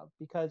reflection of?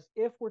 Because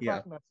if we're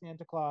yeah, talking about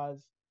Santa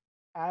Claus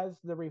as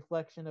the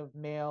reflection of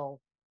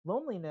male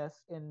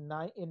loneliness in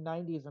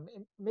 90s, and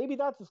maybe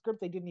that's a script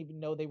they didn't even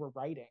know they were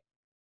writing.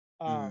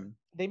 mm,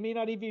 They may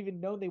not have even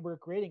known they were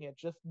creating it.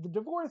 Just the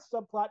divorce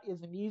subplot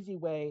is an easy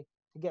way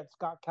to get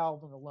Scott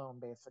Calvin alone,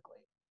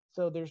 basically.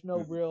 So there's no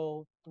mm,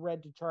 real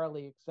thread to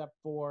Charlie except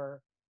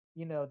for,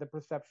 the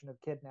perception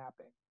of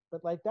kidnapping.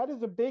 But like that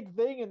is a big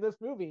thing in this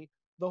movie.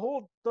 The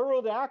whole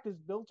third act is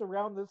built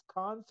around this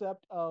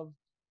concept of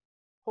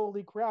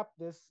holy crap,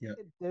 yeah,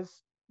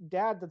 this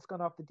dad that's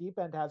gone off the deep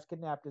end has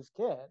kidnapped his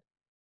kid.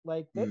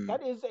 Like mm,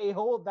 that is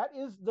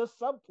the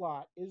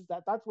subplot, is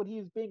that's what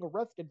he's being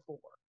arrested for,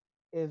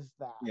 is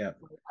that. yeah.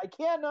 Like,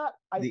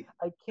 The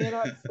I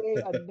cannot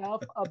say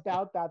enough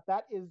about that.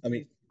 That is I the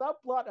mean,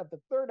 subplot of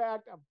the third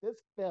act of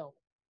this film.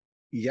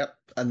 yep,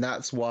 and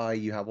that's why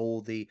you have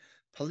all the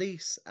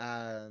police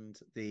and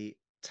the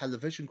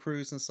television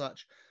crews and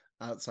such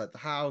outside the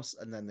house,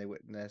 and then they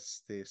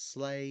witness the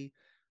sleigh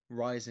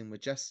rising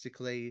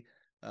majestically.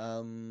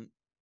 Um,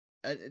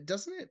 and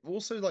doesn't it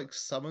also like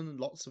summon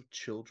lots of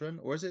children,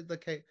 or is it the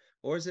case,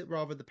 or is it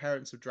rather the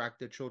parents have dragged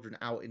their children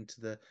out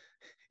into the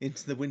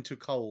into the winter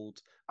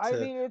cold I to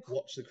mean, it's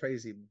watch the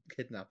crazy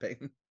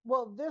kidnapping?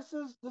 well, this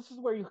is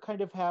where you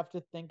kind of have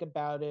to think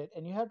about it,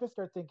 and you have to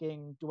start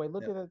thinking, do I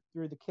look Yeah, at it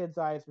through the kid's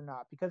eyes or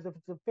not? Because if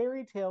it's a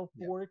fairy tale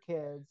yeah, for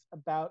kids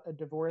about a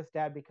divorced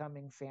dad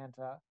becoming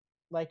Santa,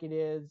 like it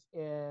is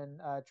in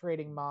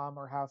Trading Mom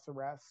or House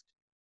Arrest,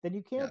 then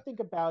you yeah, can't think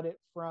about it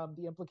from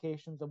the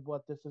implications of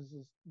what this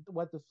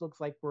looks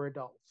like for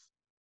adults.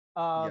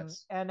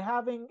 yes. And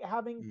having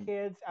Mm.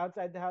 kids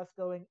outside the house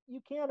going,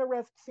 you can't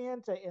arrest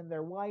Santa in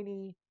their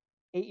whiny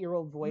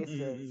 8-year-old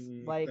voices.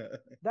 Like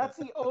that's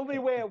the only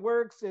way it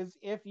works is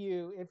if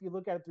you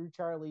look at it through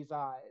Charlie's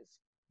eyes.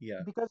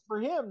 Yeah, Because for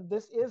him,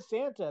 this is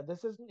Santa.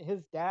 This isn't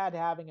his dad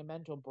having a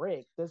mental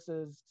break. This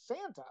is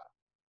Santa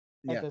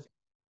at yeah. this.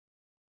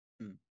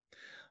 Mm.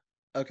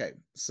 Okay,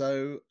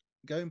 so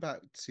going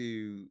back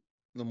to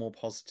the more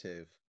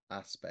positive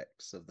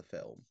aspects of the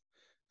film,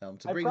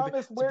 to I bring a bit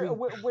promise to we're bring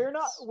we're we're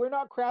not balance. we're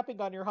not crapping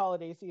on your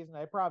holiday season.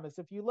 I promise.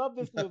 If you love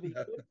this No, movie,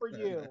 no, good for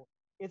no, no. you.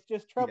 It's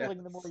just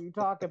troubling the more Yes. you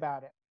talk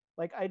about it.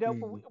 Like I don't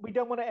Mm, we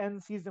don't want to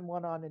end season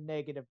 1 on a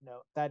negative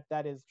note.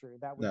 That is true.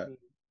 That would no, be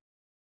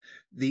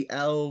the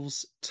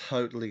elves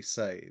totally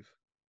save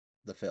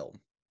the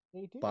film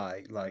they do.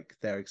 by like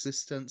their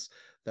existence,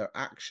 their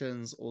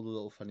actions, all the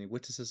little funny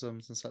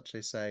witticisms and such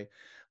they say.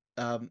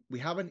 We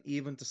haven't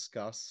even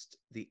discussed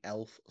the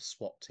elf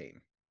SWAT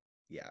team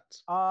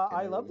yet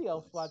in I all love of the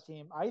Elf SWAT this.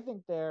 team. I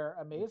think they're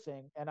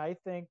amazing, and I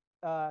think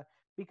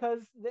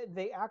because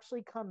they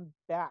actually come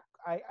back.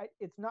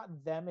 It's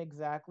not them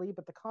exactly,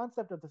 but the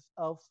concept of this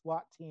Elf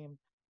SWAT team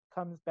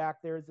comes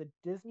back. There's a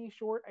Disney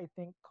short I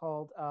think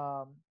called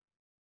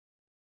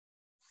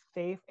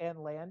Safe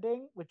and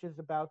Landing, which is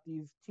about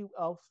these two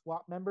elf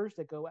SWAT members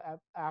that go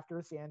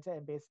after Santa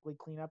and basically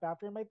clean up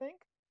after him, I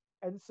think.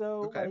 And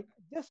so, Okay. like,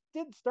 this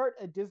did start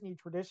a Disney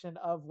tradition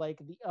of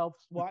like the elf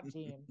SWAT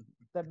team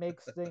that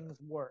makes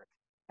things work.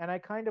 And I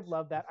kind of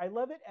love that. I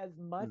love it as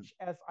Mm. much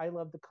as I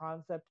love the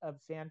concept of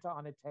Santa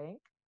on a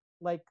tank,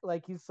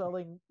 like he's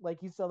selling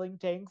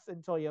tanks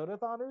in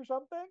Toyotathon or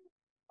something.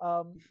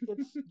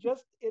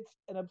 It's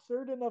an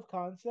absurd enough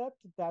concept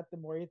that the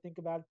more you think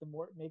about it, the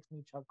more it makes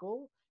me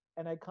chuckle.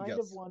 And I kind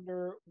of Yes.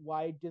 wonder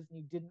why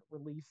Disney didn't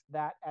release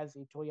that as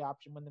a toy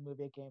option when the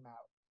movie came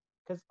out.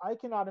 Because I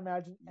cannot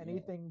imagine Yeah.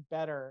 anything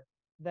better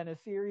than a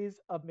series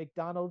of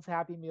McDonald's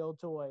Happy Meal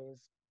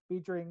toys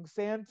featuring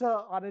Santa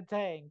on a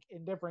tank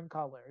in different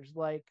colors.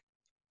 Like,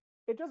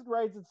 it just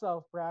writes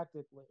itself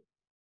practically.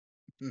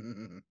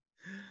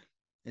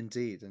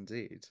 Indeed,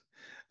 indeed.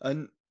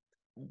 And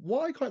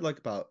what I quite like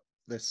about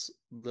this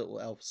little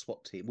elf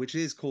SWAT team, which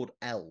is called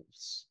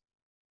elves,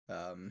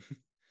 um,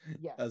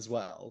 as Yes.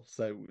 well.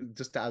 So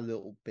just to add a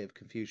little bit of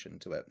confusion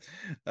to it.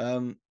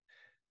 Um,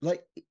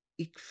 like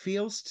it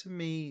feels to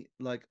me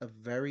like a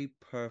very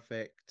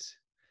perfect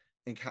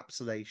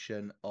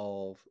encapsulation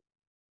of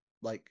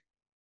like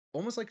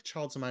almost like a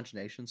child's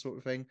imagination sort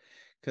of thing,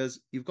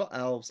 because you've got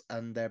elves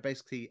and they're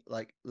basically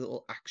like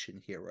little action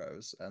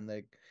heroes, and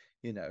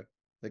you know,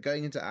 they're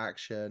going into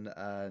action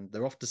and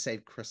they're off to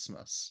save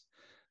Christmas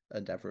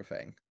and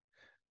everything.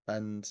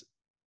 And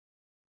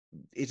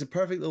it's a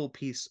perfect little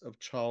piece of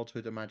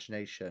childhood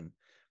imagination,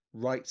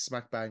 right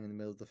smack bang in the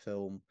middle of the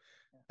film,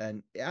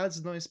 and it adds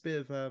a nice bit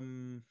of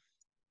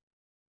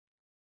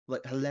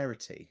like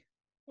hilarity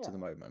to Yeah. the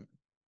moment.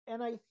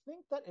 And I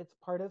think that it's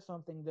part of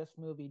something this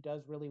movie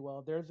does really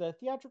well. There's a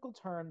theatrical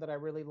term that I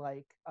really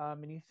like,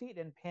 and you see it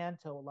in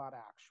Panto a lot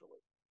actually.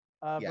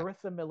 Yeah.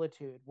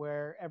 Verisimilitude,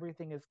 where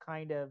everything is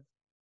kind of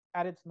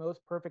at its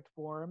most perfect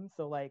form.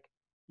 So like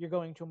you're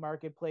going to a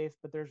marketplace,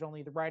 but there's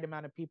only the right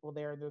amount of people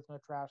there, and there's no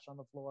trash on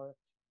the floor.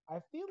 I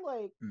feel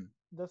like Mm.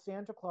 the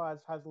Santa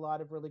Claus has a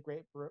lot of really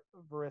great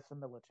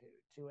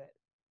verisimilitude to it.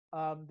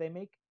 They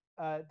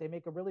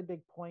make a really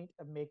big point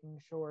of making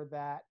sure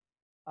that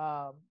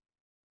um,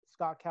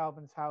 Scott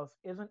Calvin's house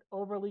isn't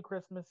overly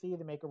Christmassy.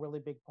 They make a really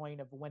big point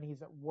of when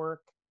he's at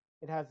work,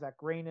 it has that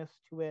grayness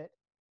to it.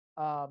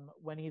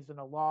 When he's in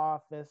a law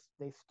office,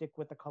 they stick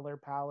with the color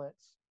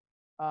palettes.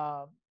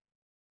 Um,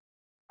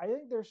 I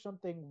think there's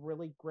something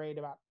really great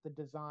about the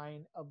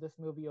design of this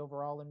movie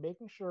overall and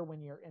making sure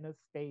when you're in a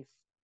space,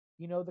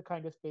 you know the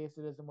kind of space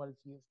it is and what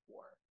it's used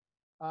for.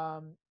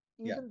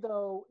 Yeah. Even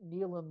though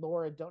Neil and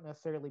Laura don't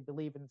necessarily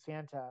believe in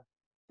Santa,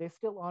 they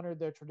still honor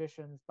their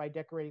traditions by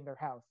decorating their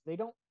house. They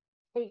don't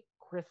hate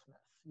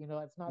Christmas. You know,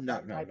 it's not No,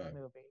 that no, type of no,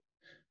 movie.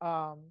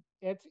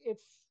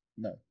 It's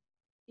no.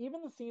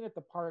 even the scene at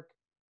the park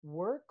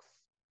works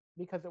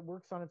because it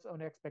works on its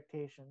own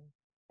expectation,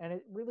 and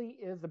it really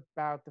is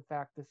about the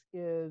fact this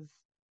is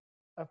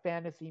a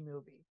fantasy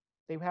movie.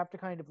 They have to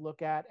kind of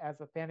look at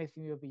as a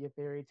fantasy movie, a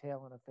fairy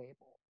tale, and a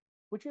fable,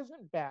 which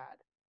isn't bad.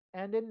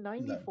 And in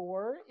No.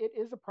 '94, it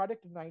is a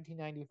product of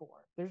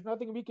 1994. There's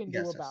nothing we can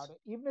do Yes, about yes. it.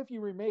 Even if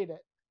you remade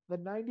it, the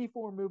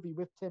 '94 movie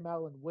with Tim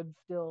Allen would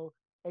still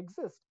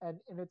exist. And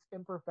in its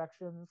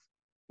imperfections,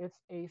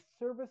 it's a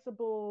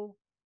serviceable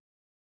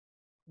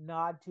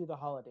nod to the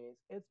holidays.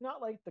 It's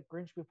not like the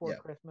Grinch Before Yeah.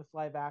 Christmas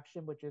live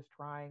action, which is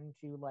trying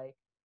to like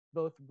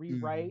both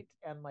Mm. rewrite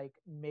and like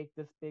make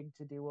this big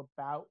to do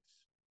about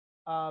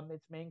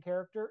its main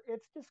character.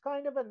 It's just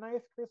kind of a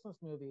nice Christmas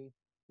movie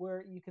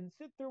where you can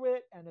sit through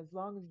it, and as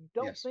long as you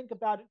don't Yes. think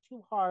about it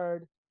too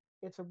hard,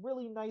 it's a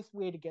really nice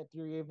way to get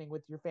through your evening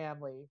with your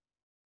family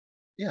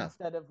Yeah.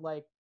 instead of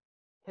like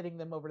hitting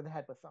them over the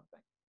head with something.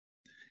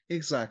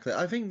 Exactly.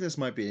 I think this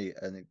might be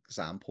an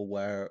example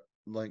where,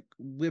 like,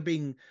 we're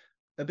being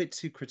a bit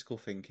too critical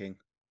thinking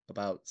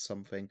about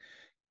something.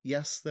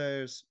 Yes,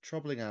 there's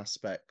troubling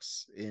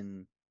aspects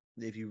in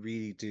if you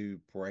really do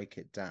break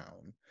it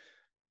down,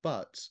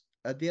 but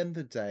at the end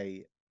of the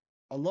day,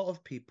 a lot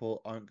of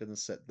people aren't going to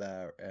sit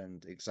there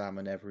and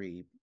examine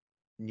every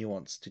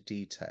nuance to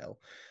detail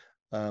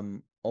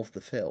of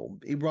the film.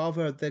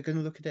 Rather, they're going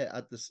to look at it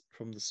at this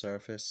from the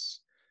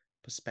surface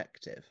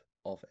perspective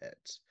of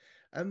it.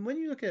 And when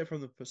you look at it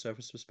from the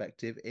surface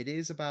perspective, it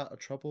is about a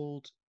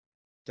troubled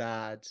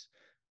dad,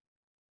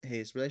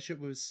 his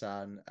relationship with his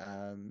son,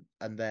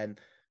 and then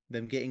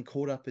them getting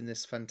caught up in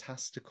this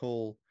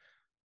fantastical,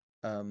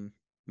 um,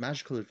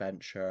 magical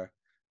adventure,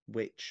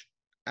 which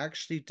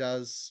actually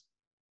does,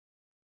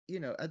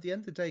 at the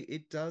end of the day,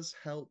 it does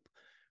help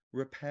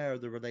repair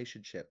the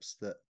relationships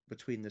that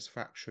between this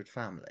fractured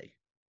family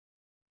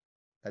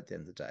at the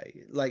end of the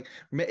day. Like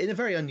in a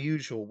very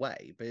unusual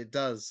way, but it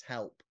does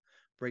help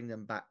bring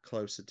them back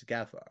closer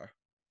together.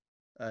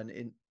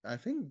 And I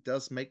think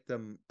does make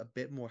them a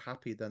bit more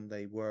happy than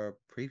they were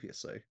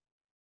previously.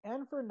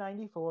 And for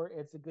 '94,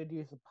 it's a good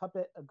use of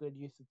puppet, a good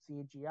use of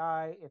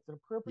CGI. It's an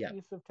appropriate Yeah.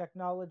 use of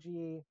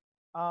technology.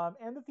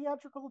 And the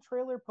theatrical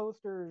trailer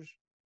posters,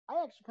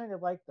 I actually kind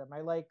of like them.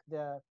 I like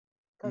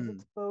because Mm,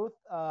 it's both,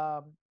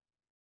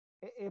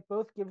 it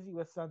both gives you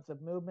a sense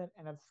of movement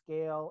and of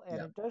scale,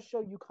 and yeah. it does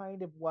show you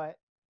kind of what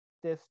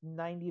this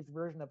 '90s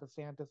version of a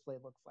Santa sleigh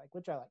looks like,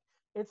 which I like.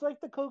 It's like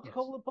the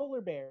Yes. Coca-Cola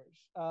polar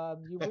bears.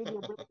 You either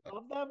really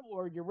love them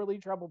or you're really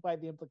troubled by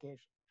the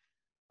implication.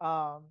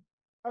 Um,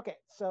 okay,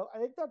 so I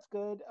think that's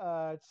good.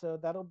 So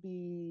that'll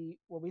be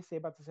what we say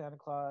about the Santa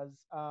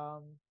Claus.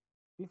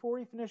 Before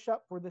we finish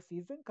up for the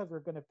season, because we're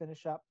going to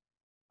finish up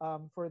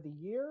for the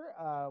year.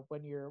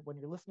 When you're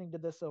listening to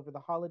this over the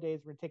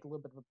holidays, we're gonna take a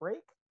little bit of a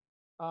break.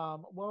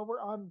 While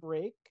we're on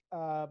break,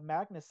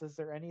 Magnus, is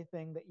there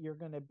anything that you're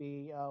going to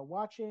be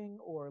watching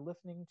or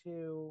listening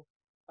to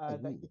that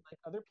Ooh, you'd like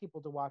other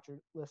people to watch or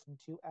listen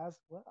to as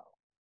well?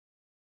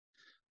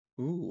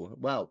 ooh.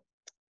 Well,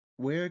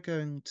 we're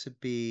going to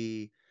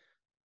be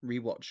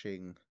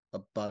rewatching a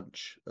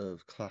bunch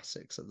of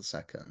classics at the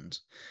second.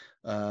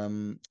 Are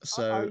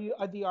So you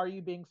are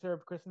you being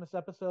served Christmas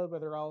episode where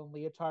they're all in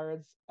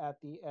leotards at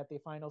the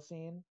final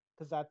scene?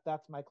 Because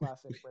that's my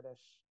classic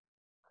British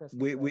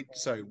Christmas right we there.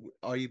 sorry,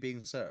 are you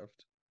being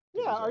served?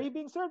 Did you Yeah, are say? you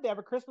being served? They have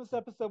a Christmas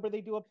episode where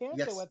they do a panto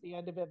Yes. at the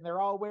end of it, and they're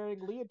all wearing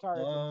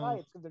leotards and Oh,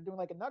 tights because they're doing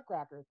like a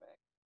Nutcracker thing.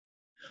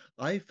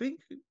 I think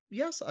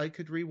yes, I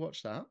could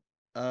rewatch that.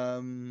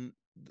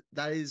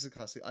 That is a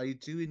classic. I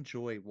do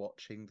enjoy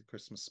watching the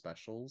Christmas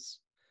specials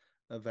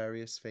of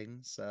various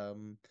things.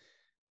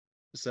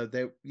 So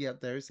there, yeah,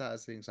 there is that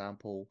as an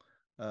example.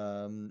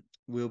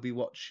 We'll be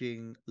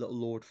watching Little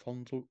Lord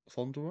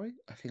Fauntleroy.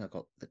 I think I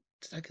got did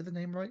I get the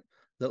name right?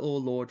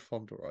 Little Lord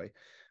Fauntleroy,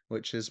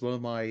 which is one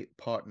of my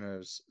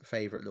partner's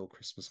favorite little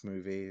Christmas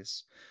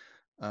movies.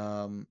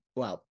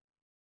 Well,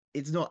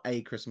 it's not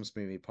a Christmas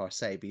movie per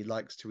se, but he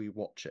likes to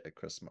rewatch it at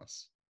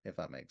Christmas, if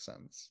that makes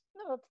sense.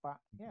 No, that's fine.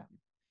 Yeah.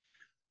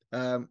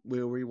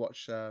 We'll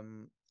rewatch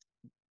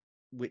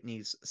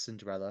Whitney's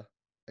Cinderella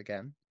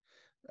again,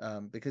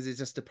 because it's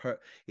just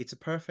it's a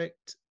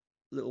perfect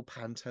little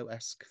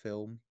panto-esque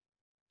film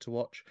to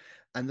watch.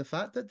 And the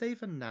fact that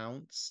they've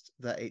announced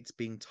that it's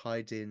being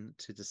tied in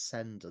to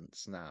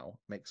Descendants now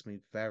makes me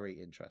very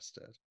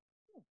interested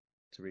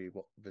to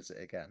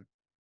revisit again.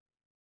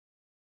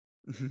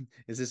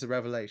 Is this a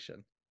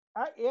revelation?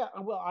 Yeah,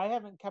 well, I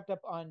haven't kept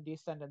up on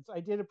Descendants. I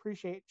did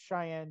appreciate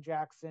Cheyenne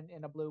Jackson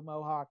in a blue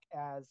mohawk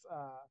as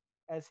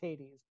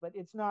Hades, but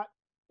it's not.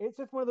 It's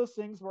just one of those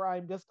things where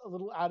I'm just a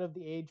little out of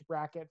the age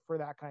bracket for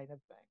that kind of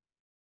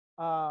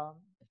thing.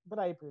 But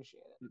I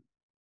appreciate it.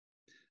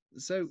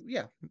 So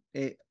yeah,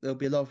 there'll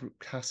be a lot of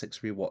classics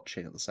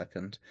rewatching at the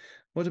second.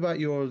 What about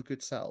your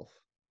good self?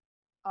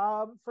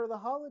 For the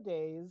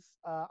holidays,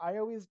 I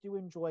always do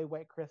enjoy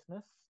White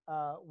Christmas,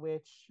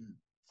 which Mm.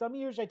 some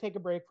years I take a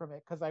break from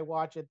it because I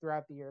watch it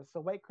throughout the year. So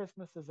White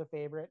Christmas is a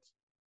favorite.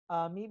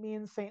 Meet Me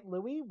in St.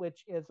 Louis,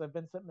 which is a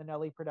Vincent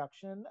Minnelli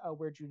production,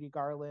 where Judy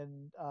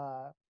Garland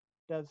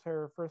does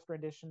her first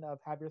rendition of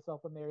 "Have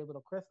Yourself a Merry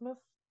Little Christmas"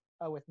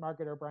 with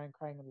Margaret O'Brien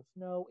crying in the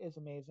snow, is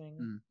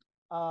amazing.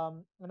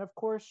 Mm. And of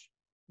course,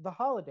 The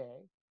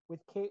Holiday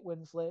with Kate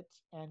Winslet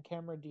and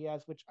Cameron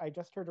Diaz, which I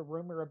just heard a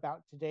rumor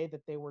about today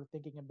that they were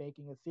thinking of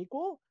making a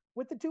sequel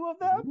with the two of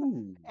them.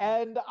 Ooh.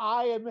 And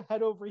I am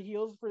head over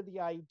heels for the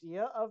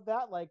idea of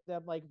that, like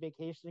them like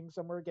vacationing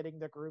somewhere, getting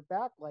their group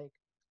back. Like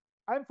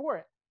I'm for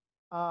it.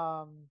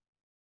 Um,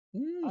 I,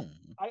 Mm.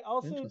 I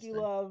also do Interesting.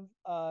 love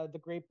the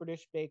Great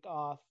British Bake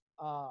Off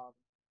um,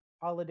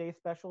 holiday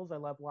specials. I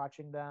love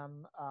watching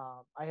them.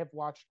 I have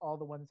watched all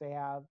the ones they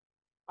have.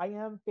 I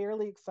am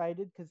fairly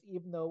excited because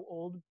even though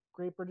old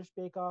Great British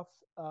Bake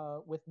Offs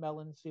with Mel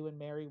and Sue and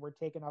Mary were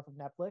taken off of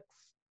Netflix,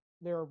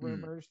 there are Mm.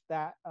 rumors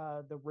that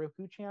the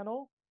Roku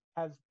channel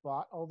has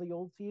bought all the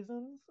old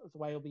seasons,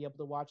 so I'll be able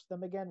to watch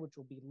them again, which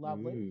will be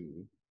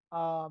lovely. Ooh.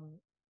 Um,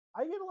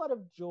 I get a lot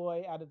of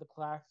joy out of the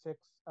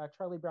classics.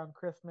 Charlie Brown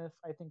Christmas,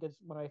 I think, is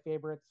one of my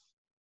favorites.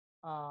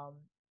 Um,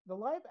 the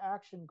live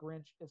action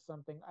Grinch is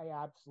something I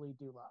absolutely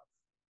do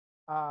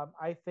love.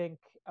 I think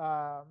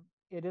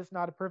it is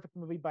not a perfect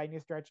movie by any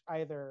stretch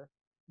either,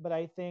 but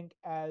I think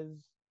as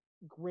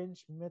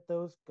Grinch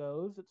mythos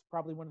goes, it's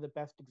probably one of the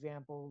best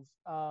examples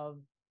of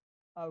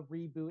a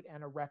reboot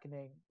and a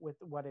reckoning with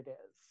what it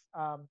is.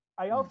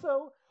 I Mm.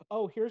 also,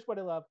 oh, here's what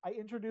I love. I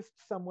introduced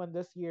someone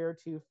this year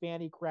to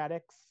Fanny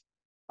Craddock's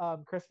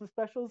Christmas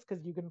specials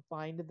because you can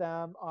find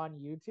them on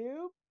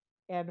YouTube.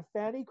 And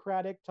Fanny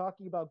Craddock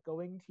talking about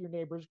going to your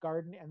neighbor's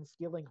garden and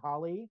stealing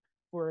holly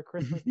for a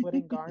Christmas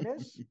pudding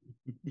garnish.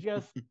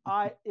 Just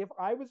I, if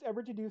I was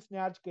ever to do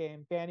Snatch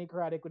Game, Fanny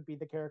Craddock would be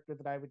the character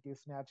that I would do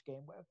Snatch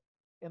Game with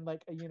in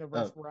like a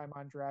universe Oh, where I'm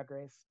on Drag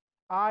Race.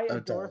 I oh,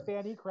 adore darn.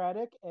 Fanny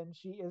Craddock, and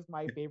she is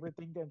my favorite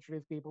thing to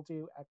introduce people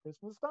to at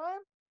Christmas time.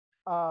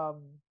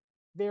 Um,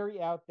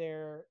 very out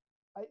there.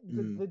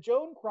 Mm. The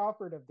Joan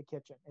Crawford of the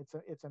kitchen.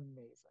 It's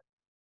amazing.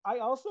 I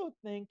also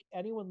think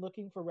anyone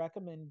looking for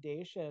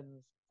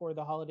recommendations for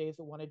the holidays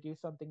that want to do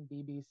something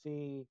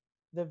BBC,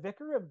 the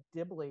Vicar of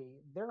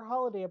Dibley, their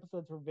holiday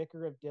episodes for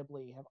Vicar of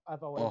Dibley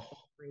have always been Oh,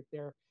 great.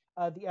 There,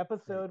 the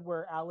episode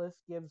where Alice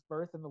gives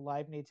birth in the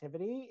live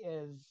nativity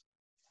is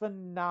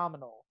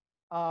phenomenal.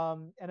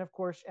 And of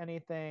course,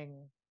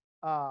 anything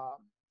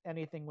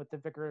with the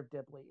Vicar of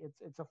Dibley,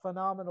 it's a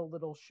phenomenal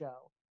little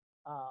show.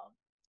 Um,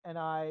 and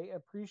I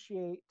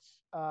appreciate.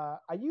 I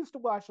used to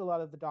watch a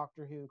lot of the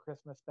Doctor Who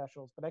Christmas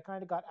specials, but I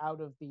kind of got out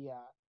of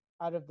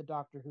the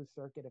Doctor Who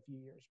circuit a few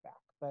years back.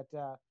 But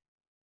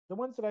the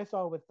ones that I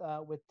saw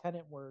with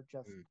Tennant were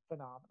just mm.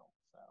 phenomenal.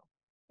 So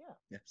yeah.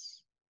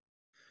 Yes.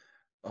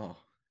 Oh,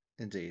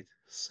 indeed.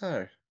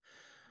 So,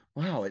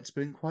 wow, it's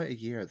been quite a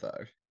year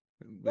though.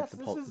 with Yes, the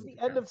this is popular the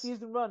end of cast.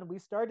 season one. We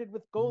started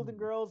with Golden Mm.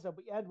 Girls and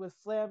we end with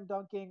slam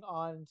dunking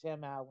on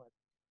Tim Allen,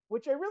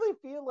 which I really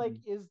feel like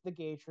Mm. is the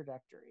gay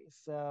trajectory.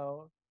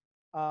 So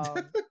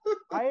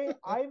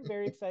I'm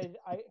very excited.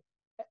 I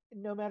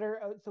no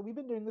matter so we've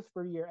been doing this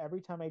for a year.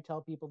 Every time I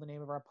tell people the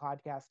name of our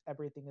podcast,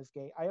 everything is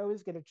gay. I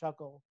always get a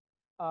chuckle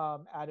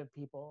out of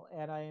people,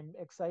 and I am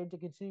excited to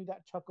continue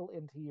that chuckle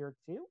into year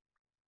two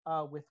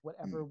with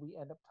whatever Mm. we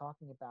end up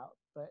talking about.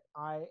 But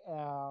I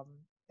am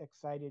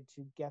excited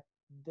to get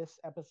this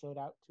episode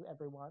out to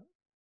everyone.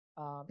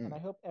 And I Mm.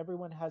 hope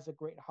everyone has a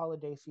great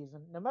holiday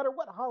season, no matter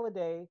what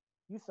holiday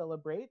you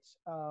celebrate,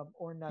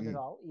 or none at Mm.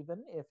 all,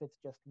 even if it's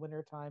just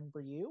winter time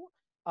for you.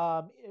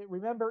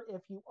 Remember,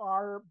 if you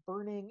are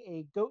burning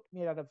a goat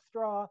made out of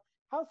straw,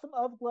 have some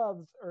of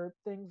gloves or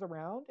things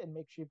around and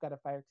make sure you've got a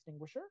fire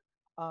extinguisher,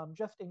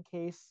 just in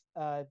case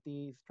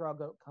the straw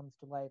goat comes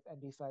to life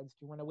and decides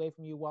to run away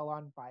from you while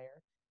on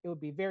fire. It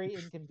would be very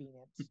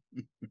inconvenient.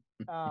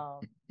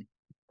 Um,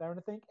 I want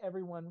to thank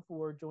everyone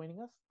for joining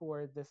us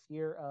for this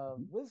year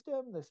of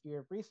wisdom, this year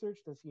of research,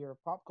 this year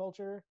of pop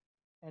culture,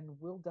 and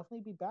we'll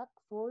definitely be back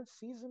for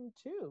season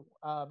two.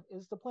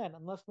 Is the plan,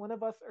 unless one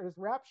of us is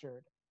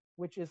raptured,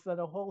 which is then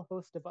a whole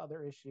host of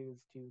other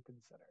issues to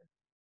consider.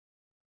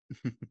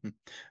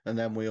 And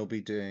then we'll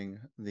be doing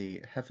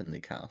the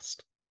Heavenly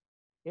Cast.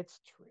 It's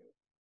true.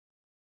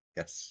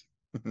 Yes.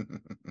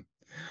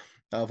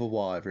 Au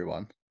revoir,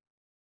 everyone.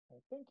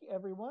 Thank you,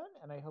 everyone,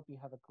 and I hope you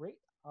have a great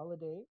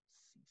holiday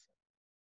season.